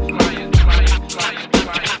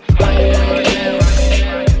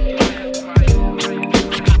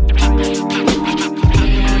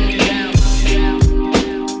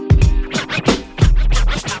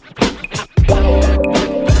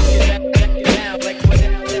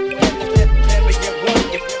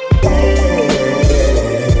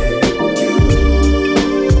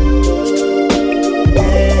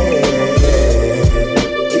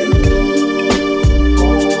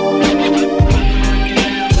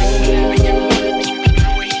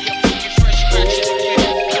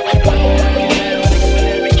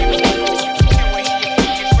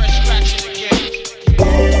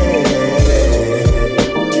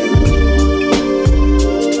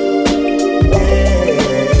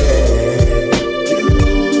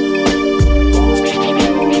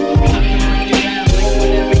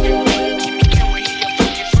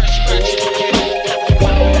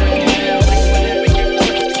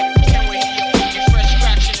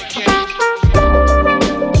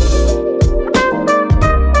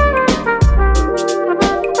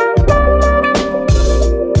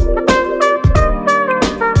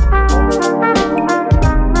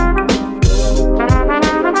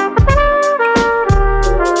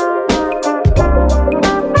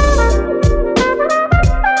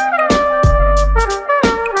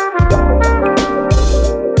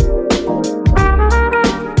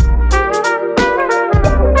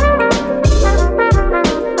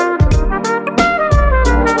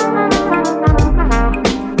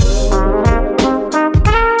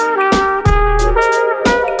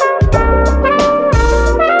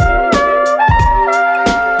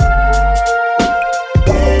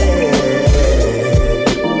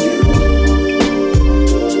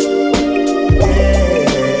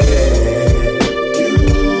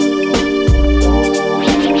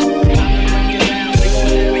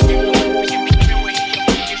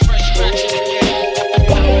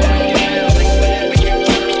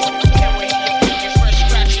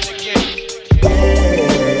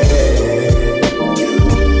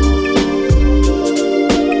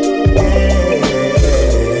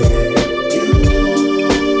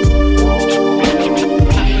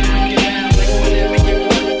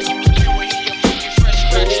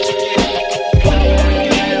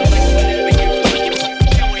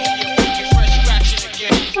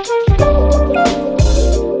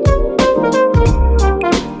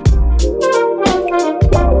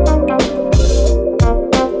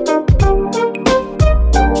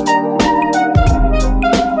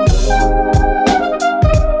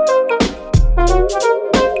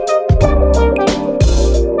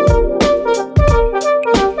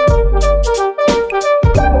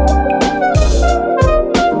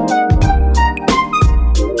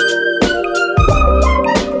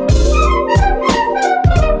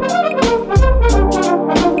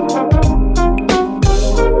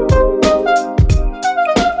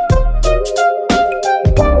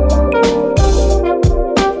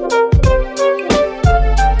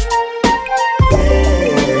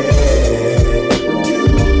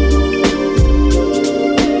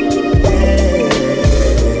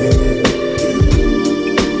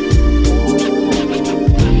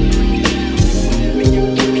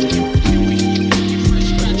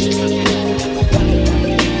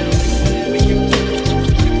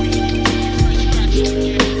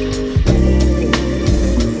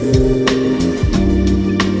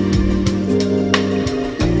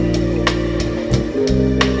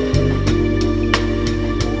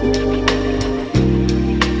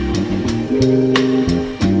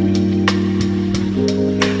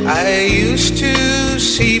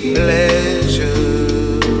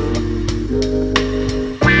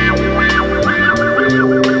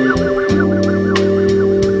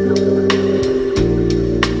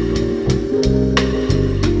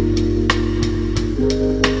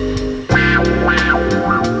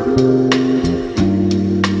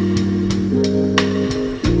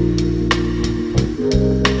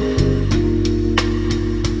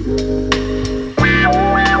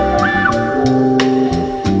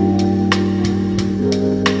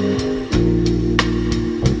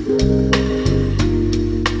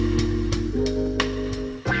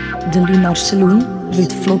 The Lunar Saloon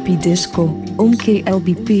with floppy disco on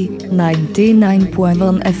KLBP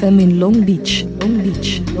 99.1 FM in Long Beach, Long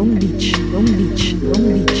Beach, Long Beach, Long Beach,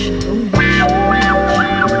 Long Beach, Long Beach.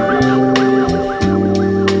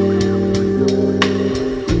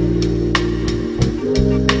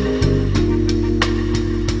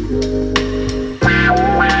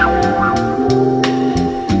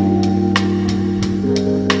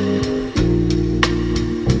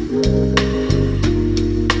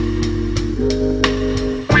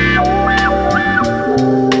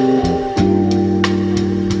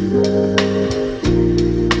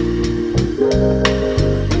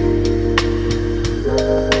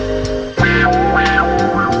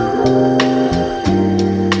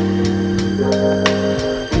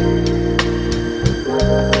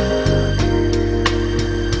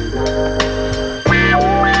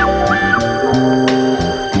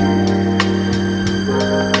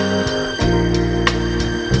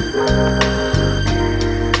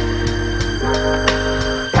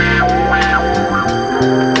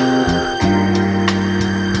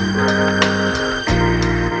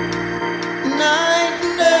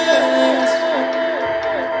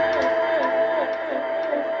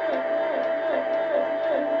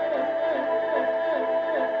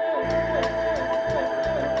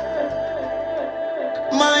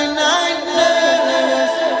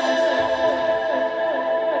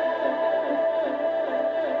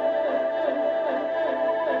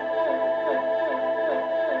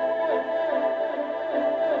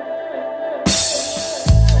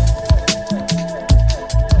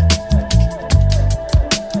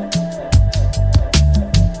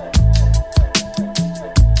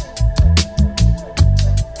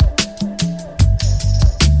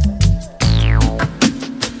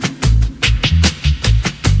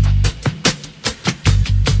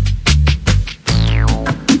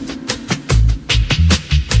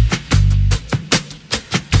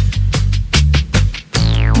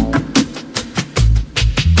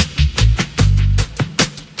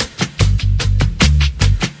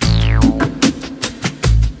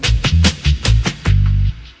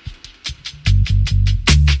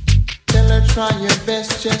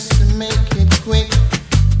 words just to make it quick.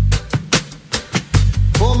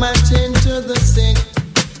 Pour my tin to the sick.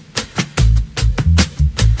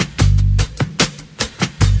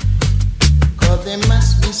 Cause there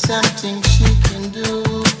must be something she can do.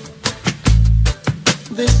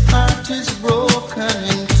 This heart is broken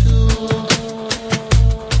in two.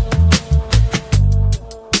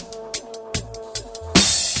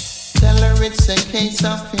 Tell her it's a case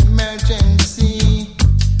of emergency.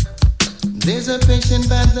 There's a patient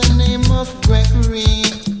by the name of Gregory.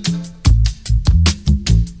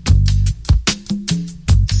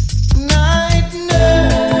 Night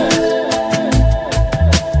nurse,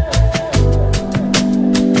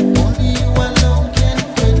 only you alone can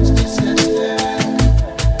quench this thirst.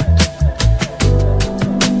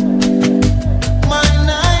 My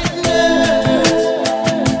night nurse.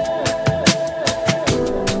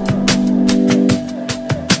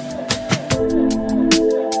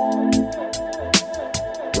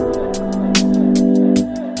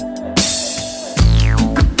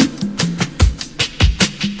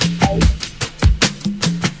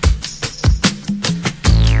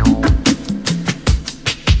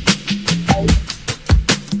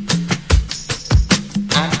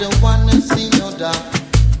 I don't wanna see no doc.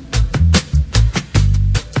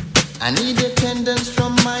 I need attendance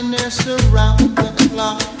from my nurse around the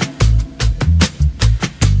clock.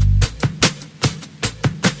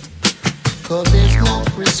 Cause there's no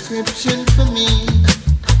prescription for me.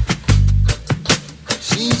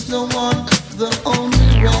 She's the one, the only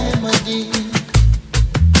remedy.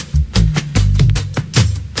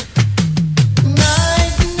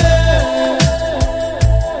 Night nurse,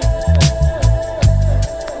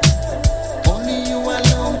 only you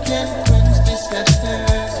alone can quench this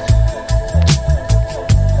thirst.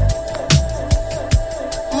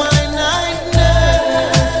 My night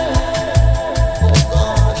nurse, oh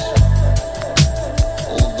gosh,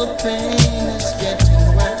 oh the pain is getting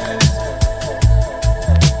worse.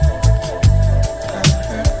 I'm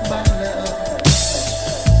hurt by love.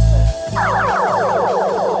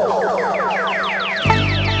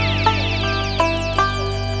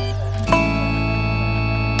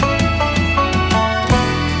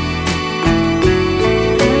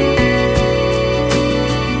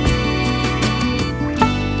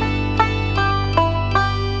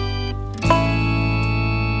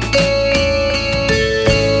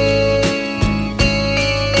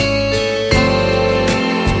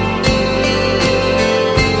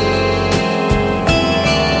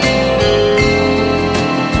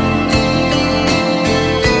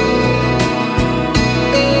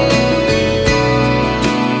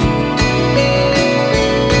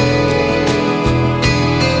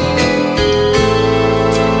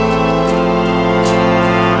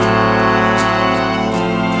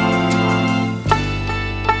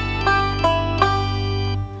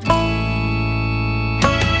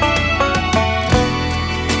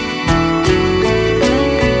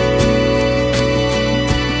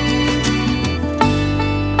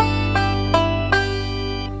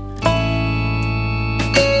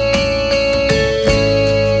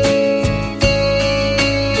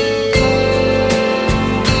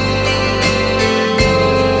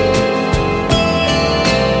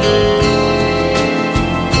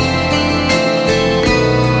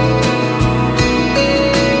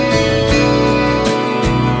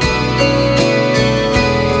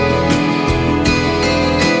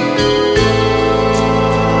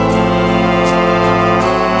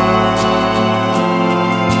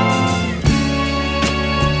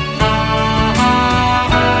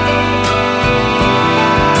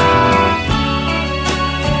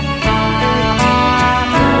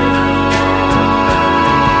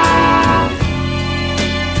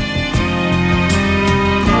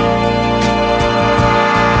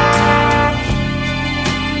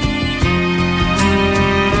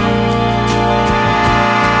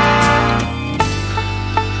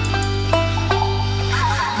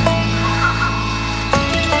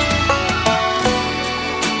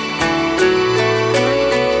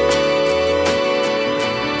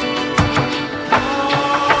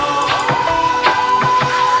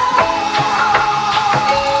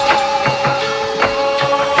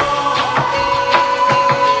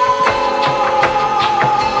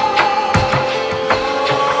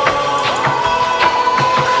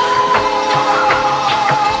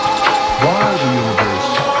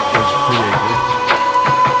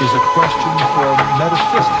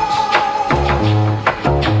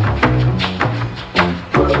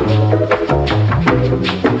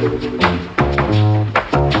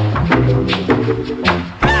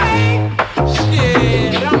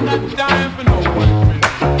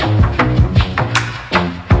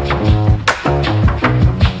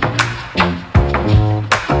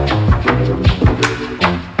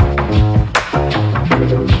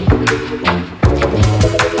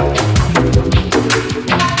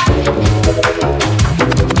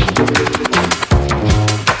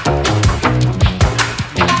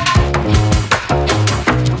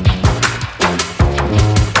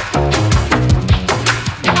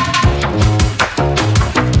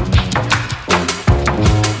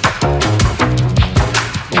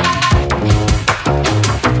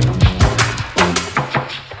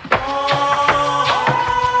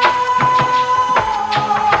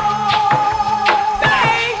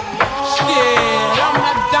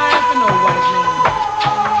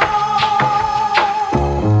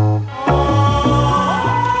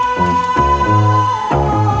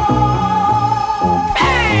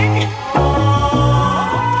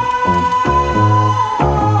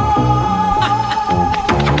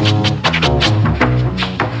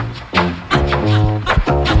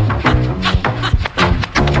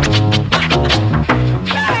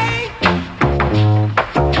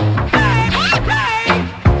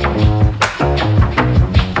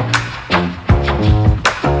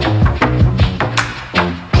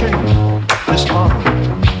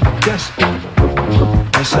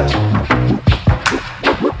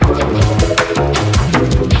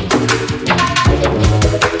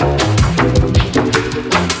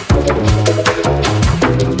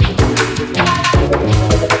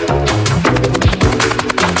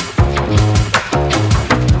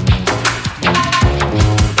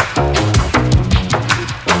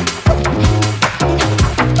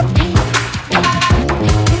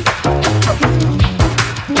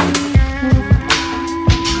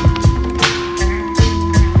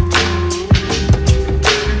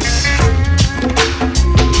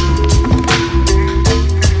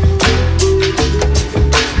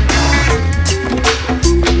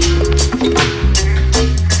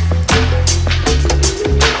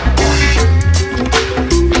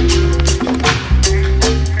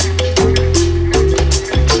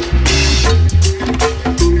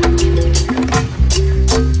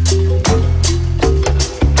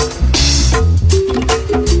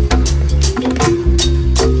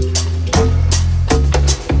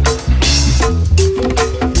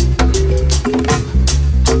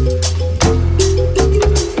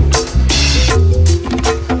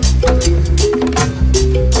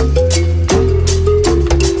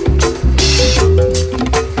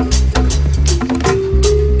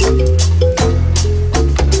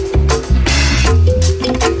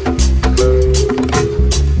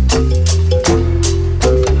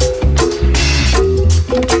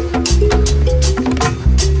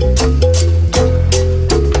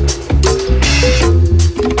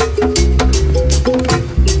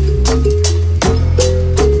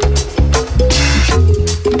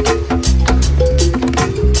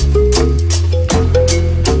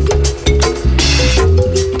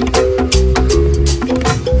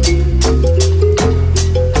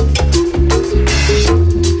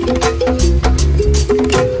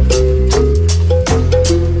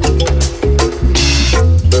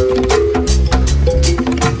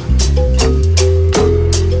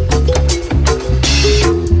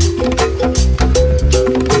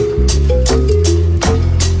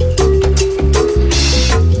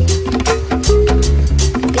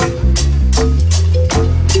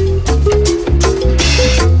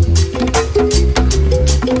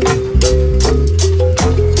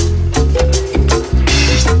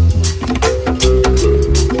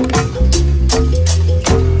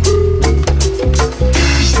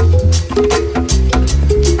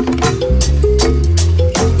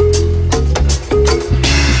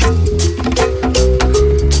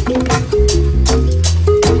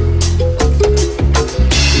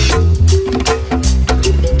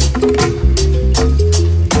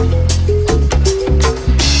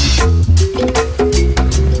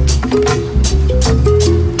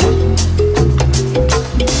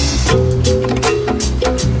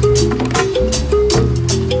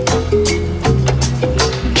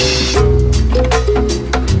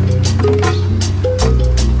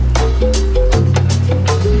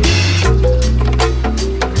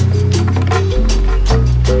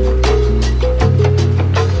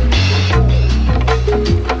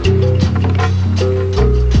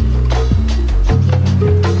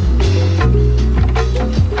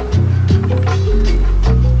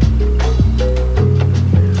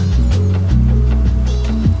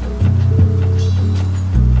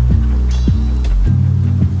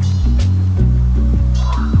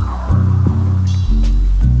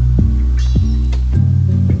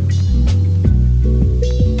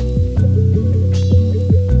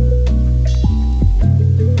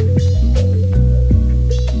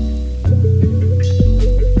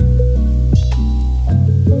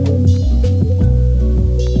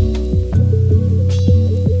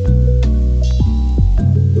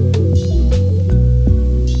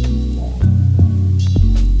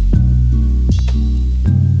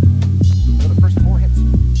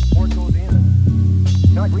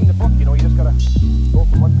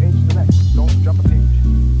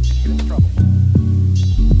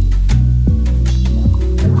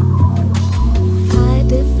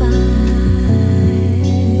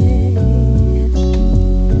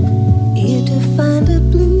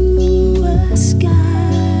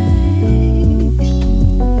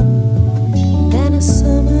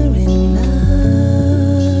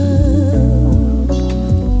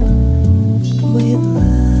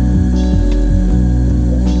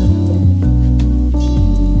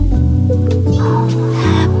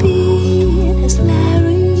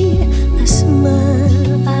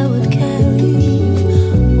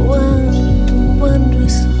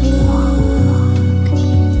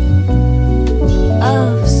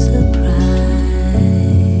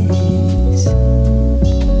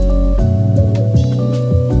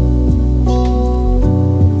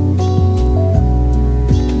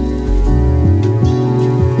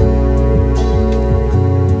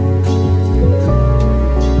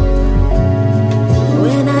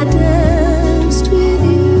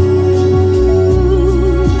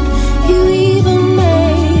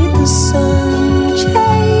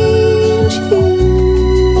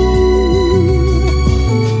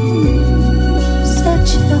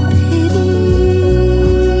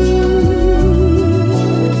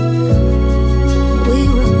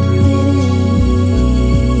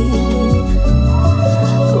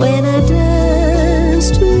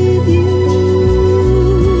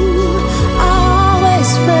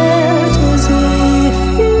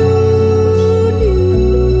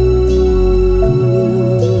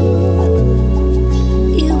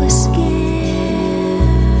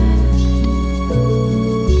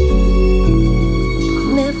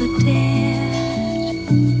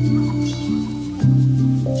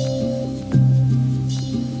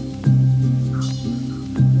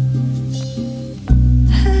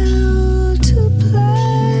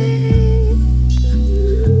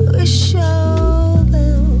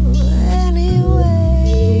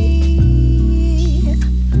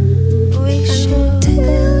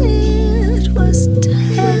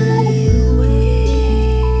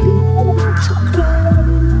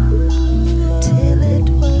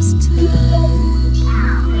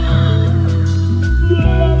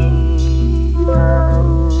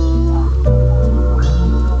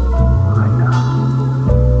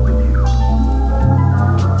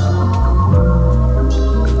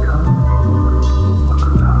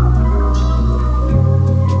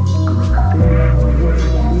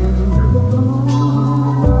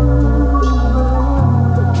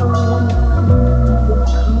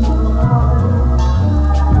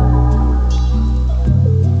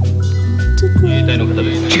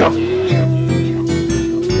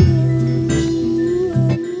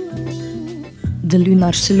 De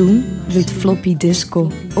Lunar Saloon, with floppy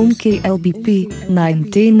disco, on KLBP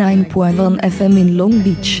 99.1 FM in Long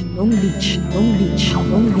Beach, Long Beach, Long Beach,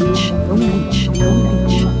 Long Beach, Long Beach, Long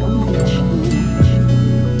Beach, Long Beach.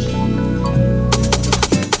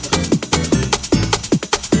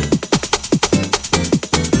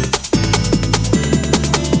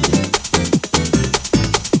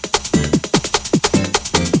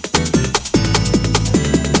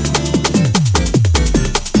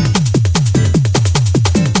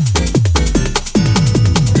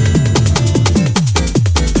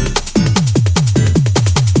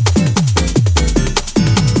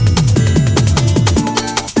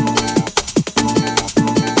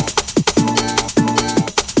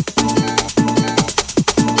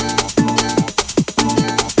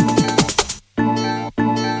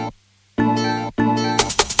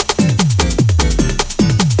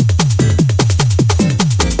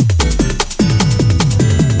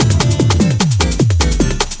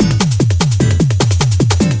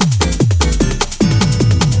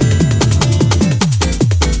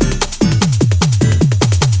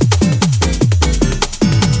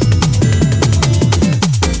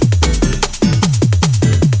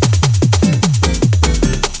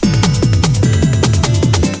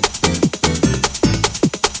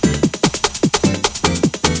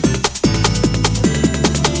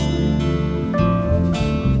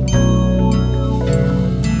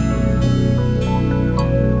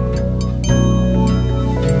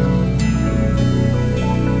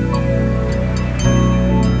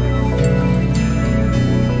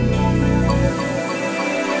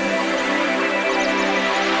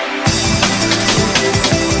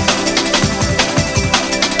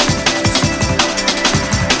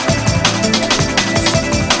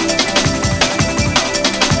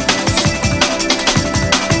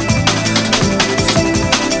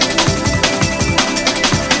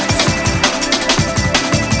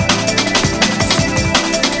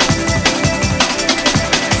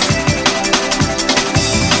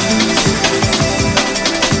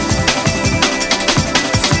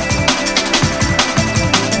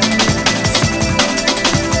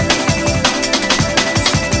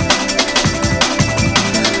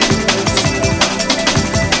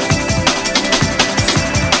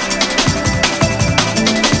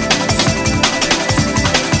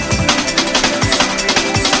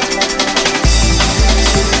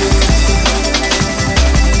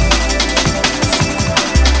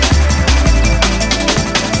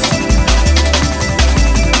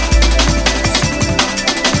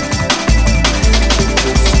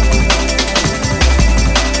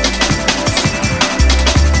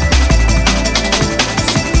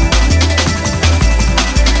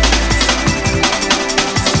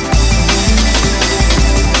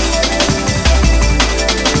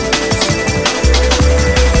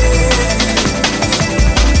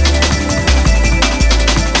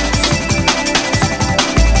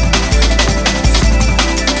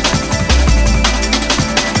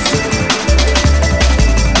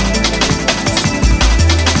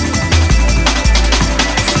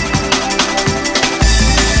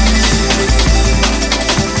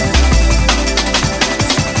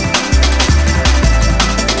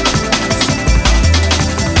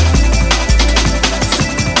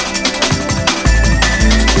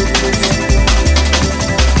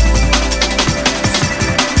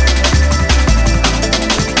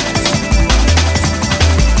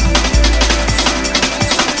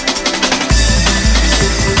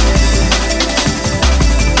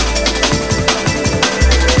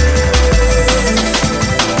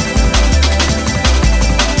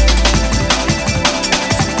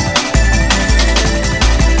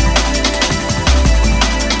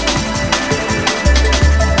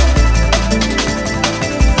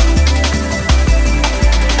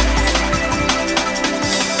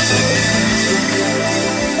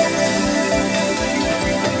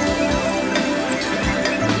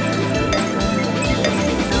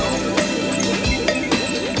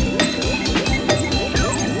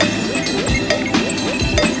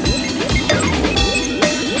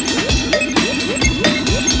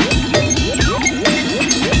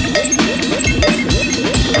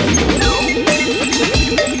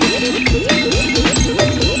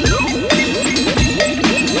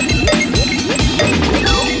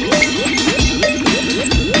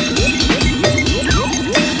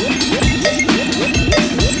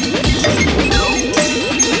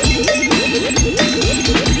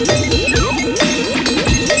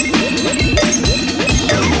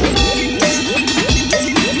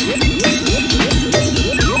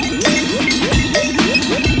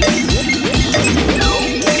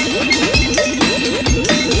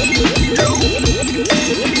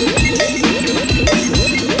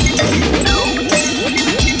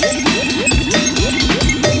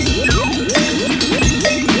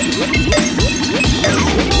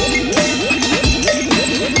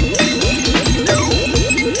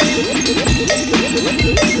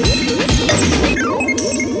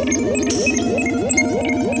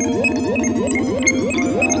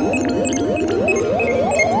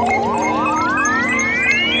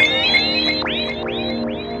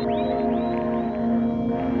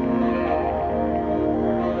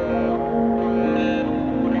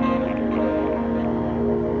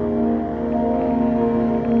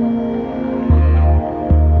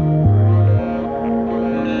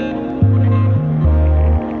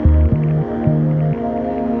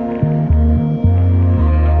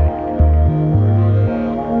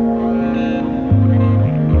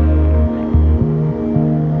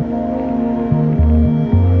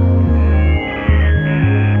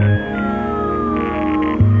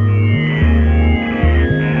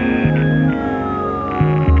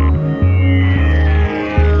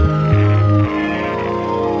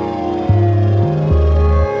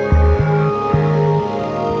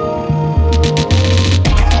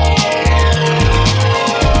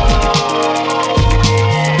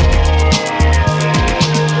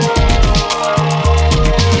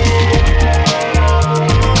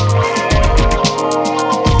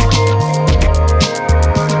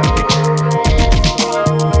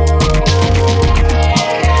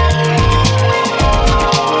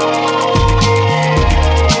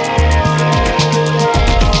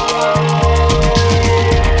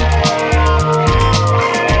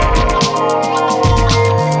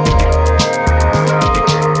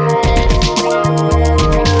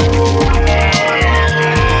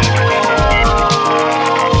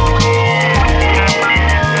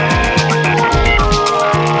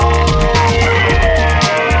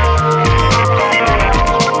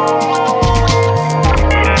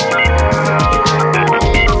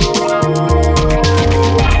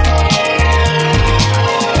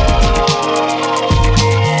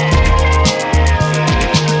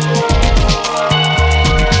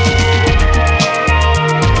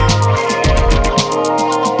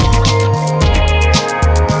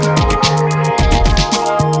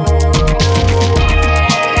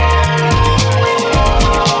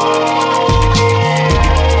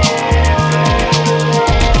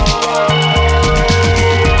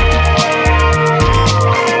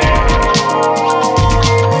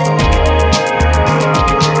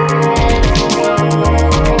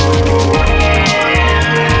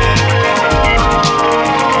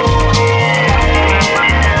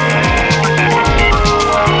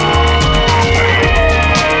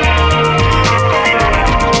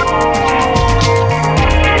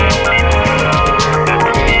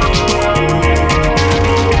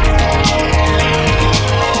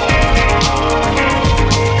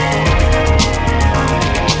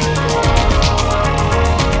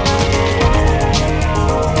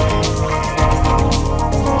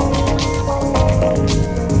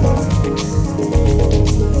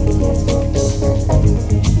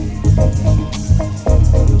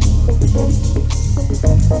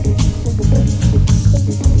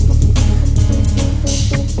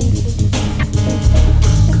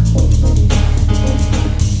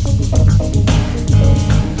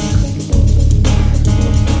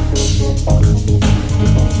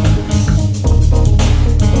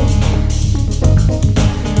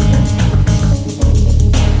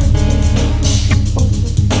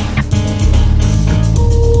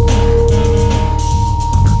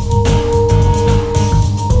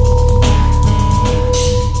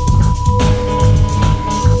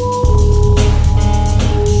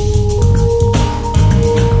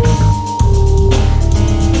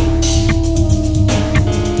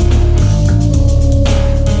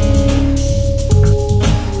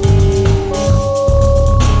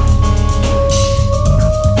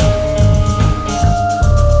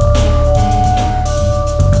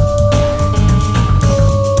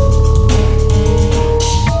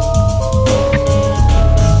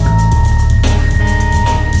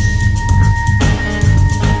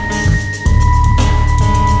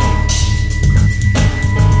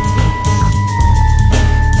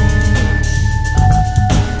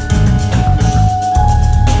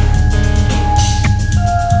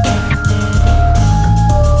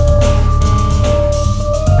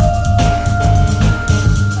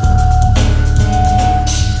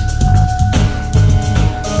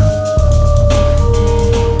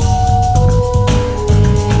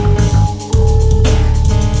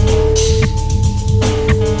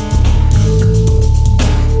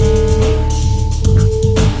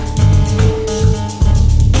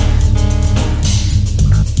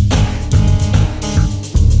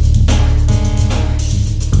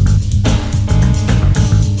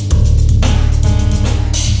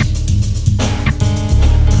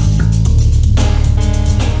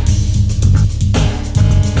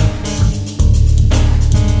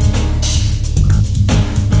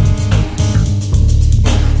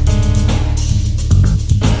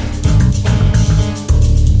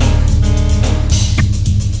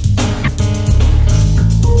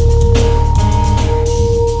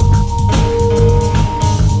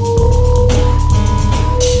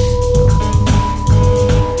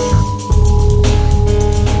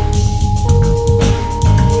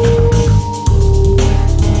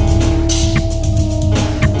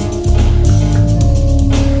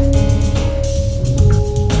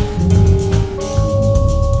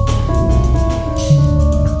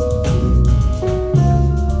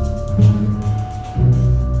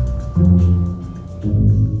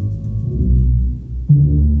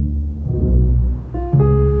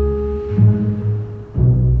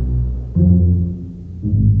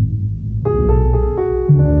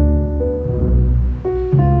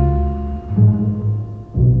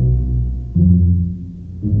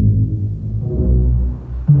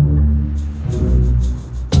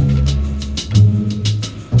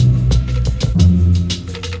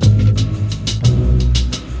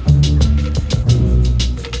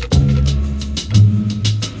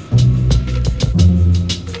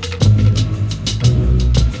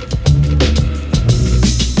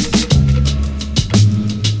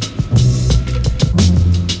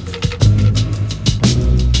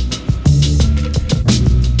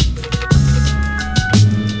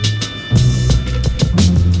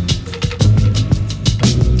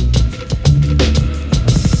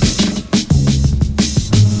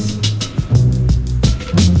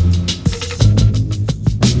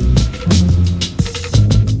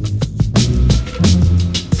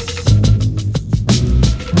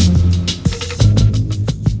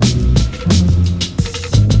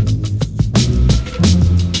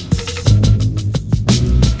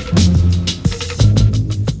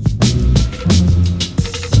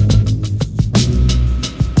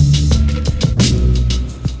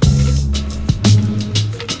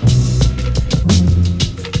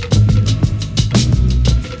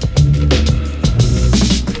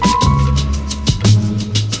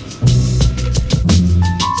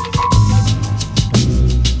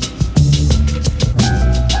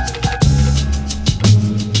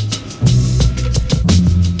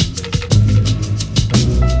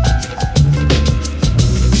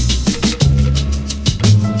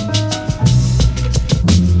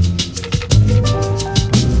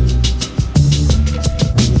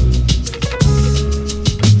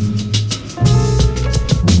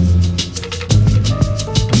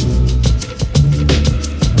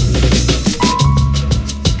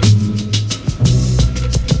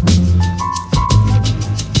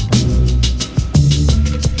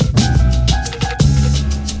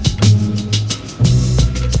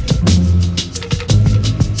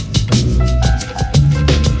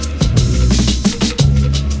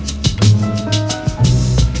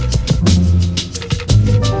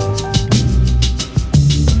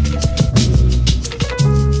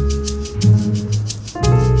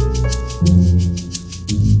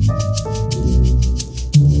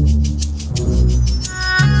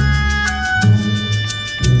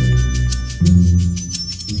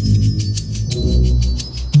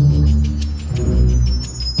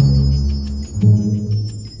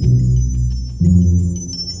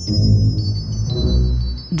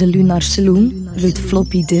 Lunar Saloon, with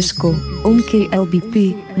floppy disco, on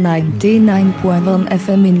KLBP, 99.1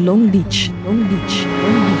 FM in Long Beach, Long Beach,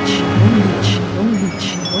 Long Beach, Long Beach, Long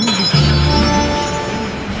Beach, Long Beach.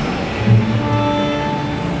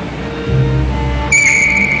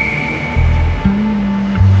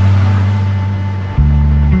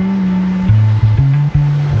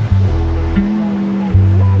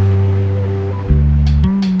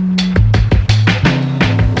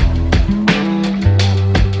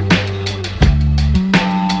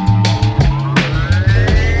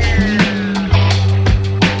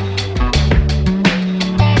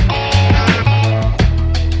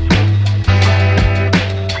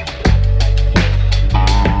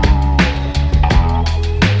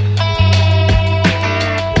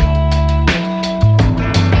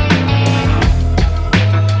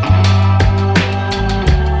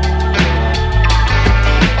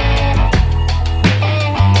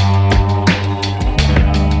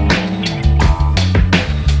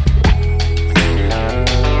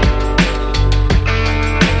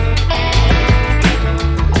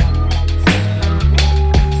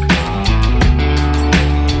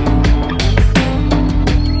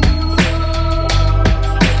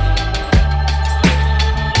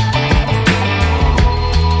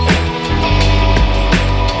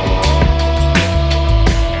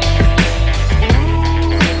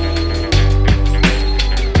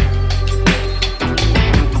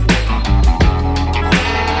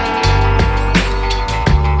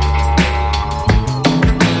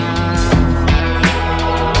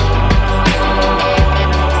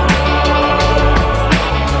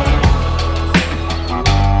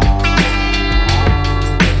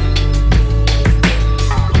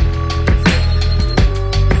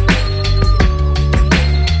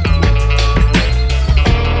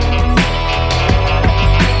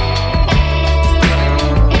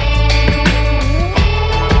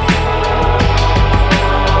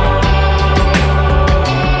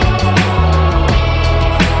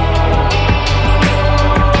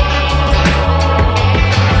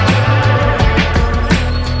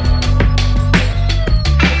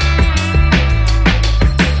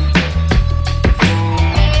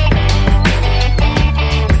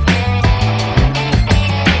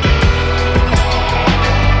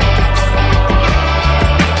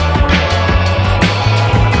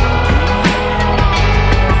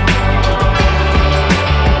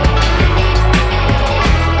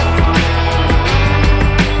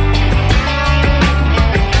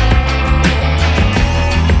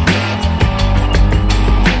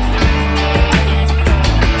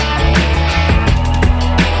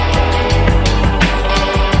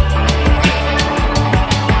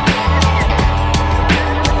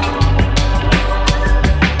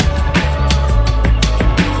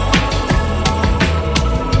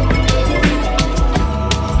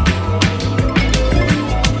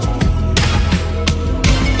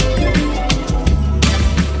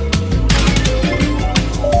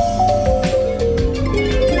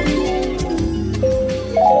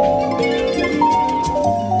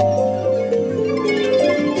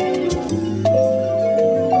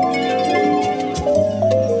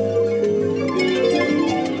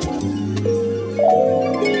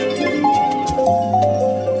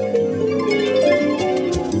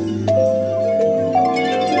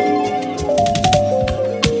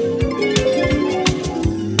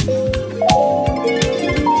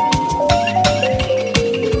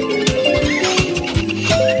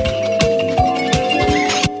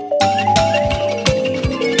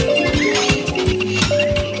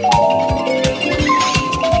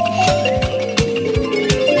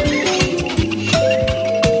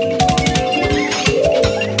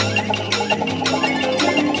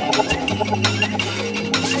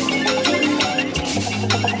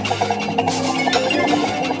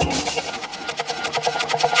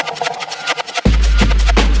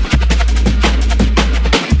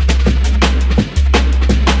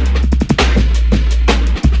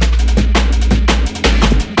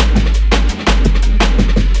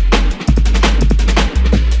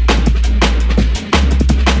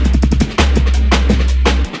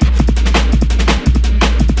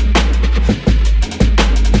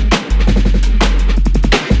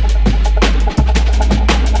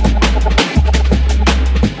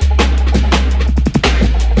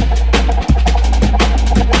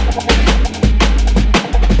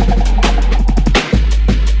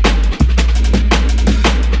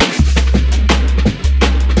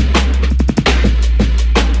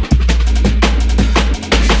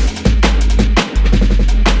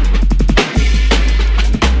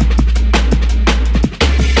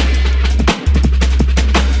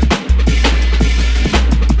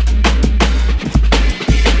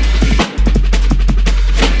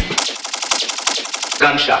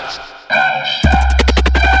 Gunshots.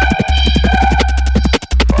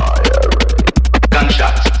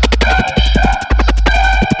 Gunshots.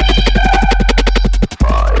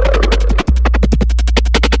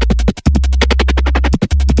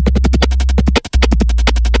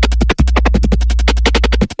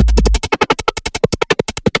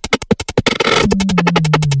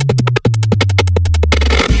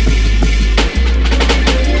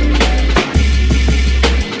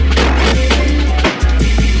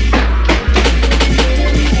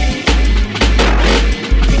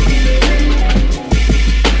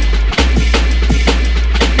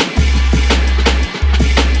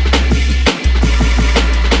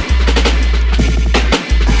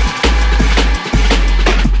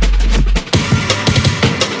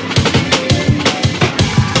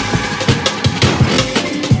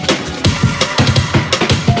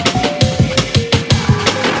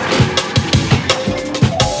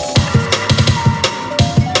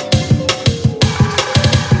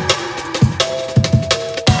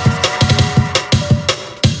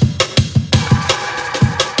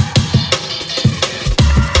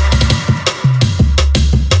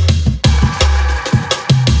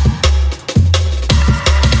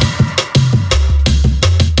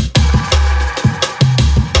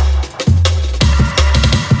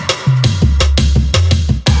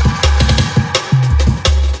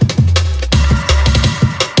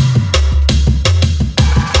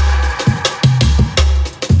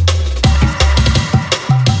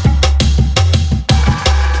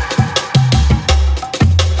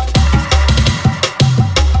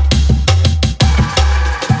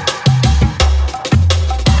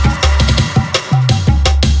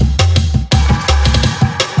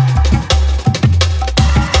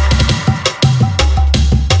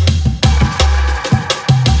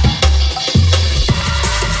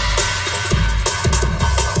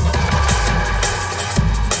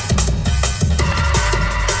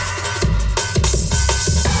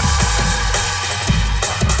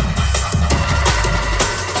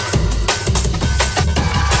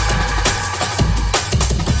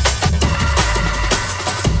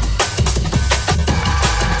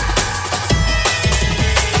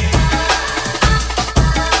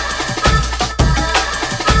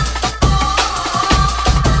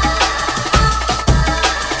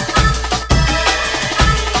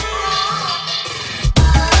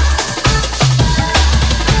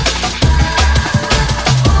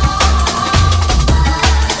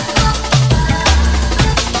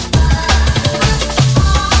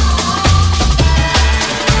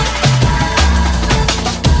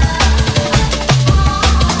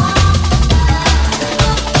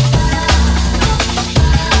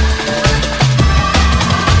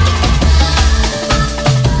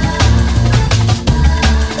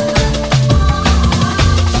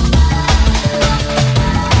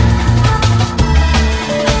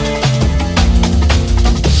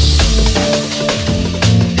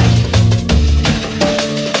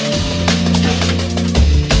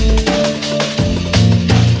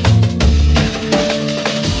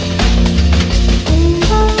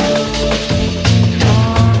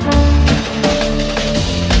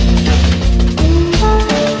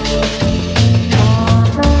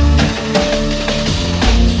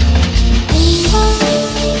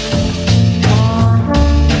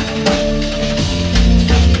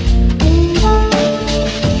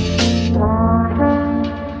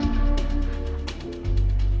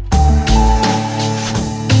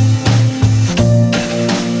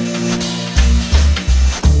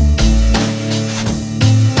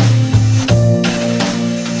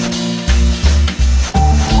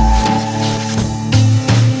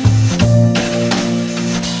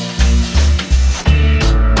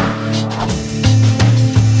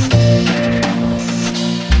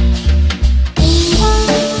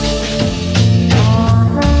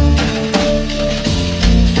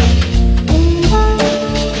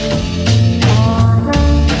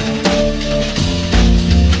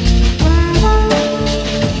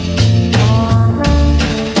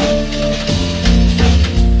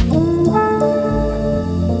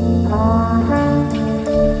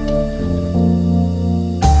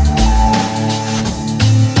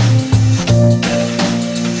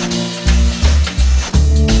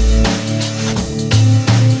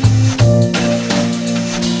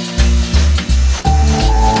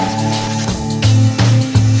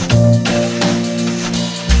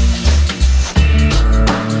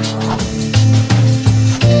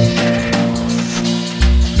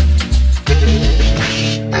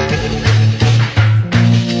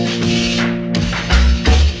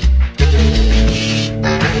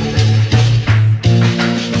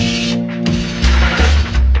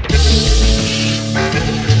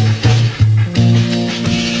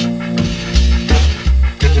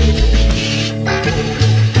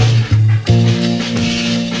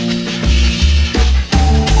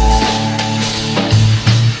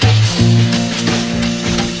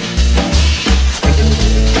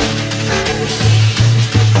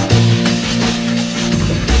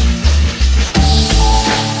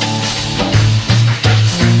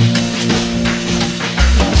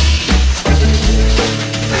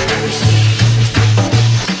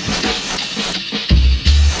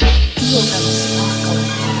 Feel them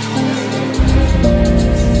sparkle.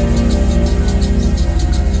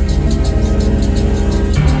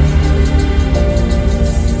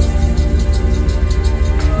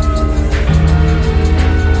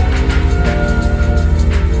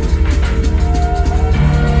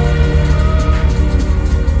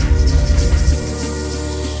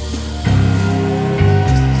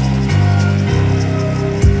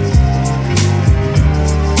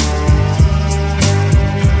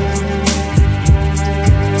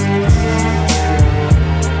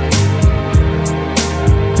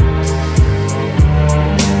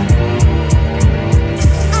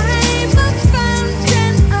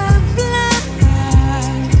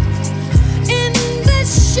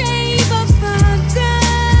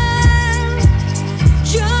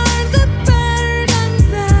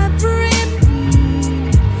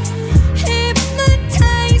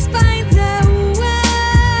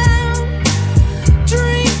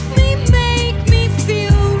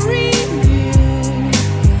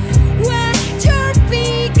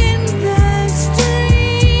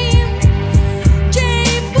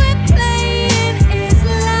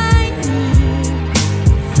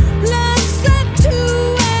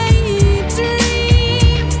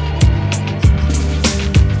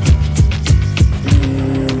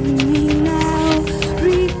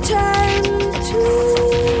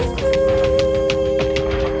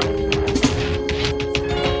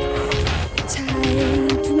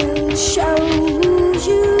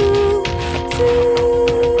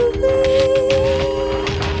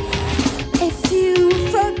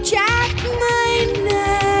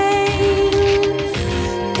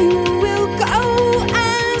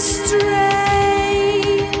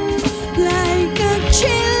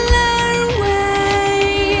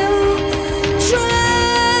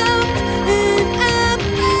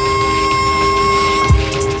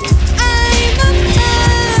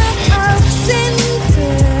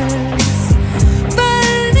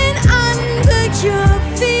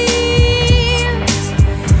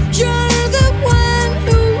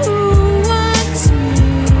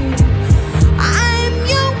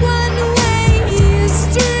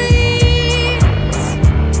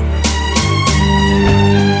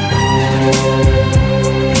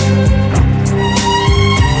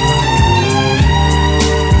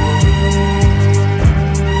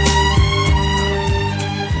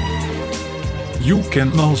 You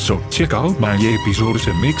can also check out my episodes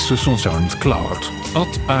and mixes on SoundCloud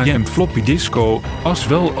at I Am Floppy Disco, as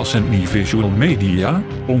well as any visual media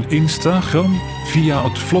on Instagram via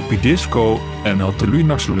 @Floppy Disco and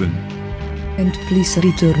 @Lunar Saloon. And please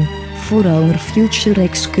return for our future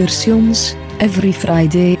excursions every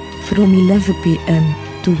Friday from 11 p.m.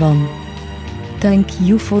 to 1. Thank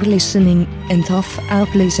you for listening and have a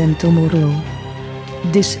pleasant tomorrow.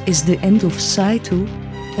 This is the end of Side 2,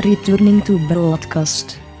 returning to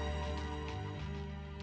broadcast.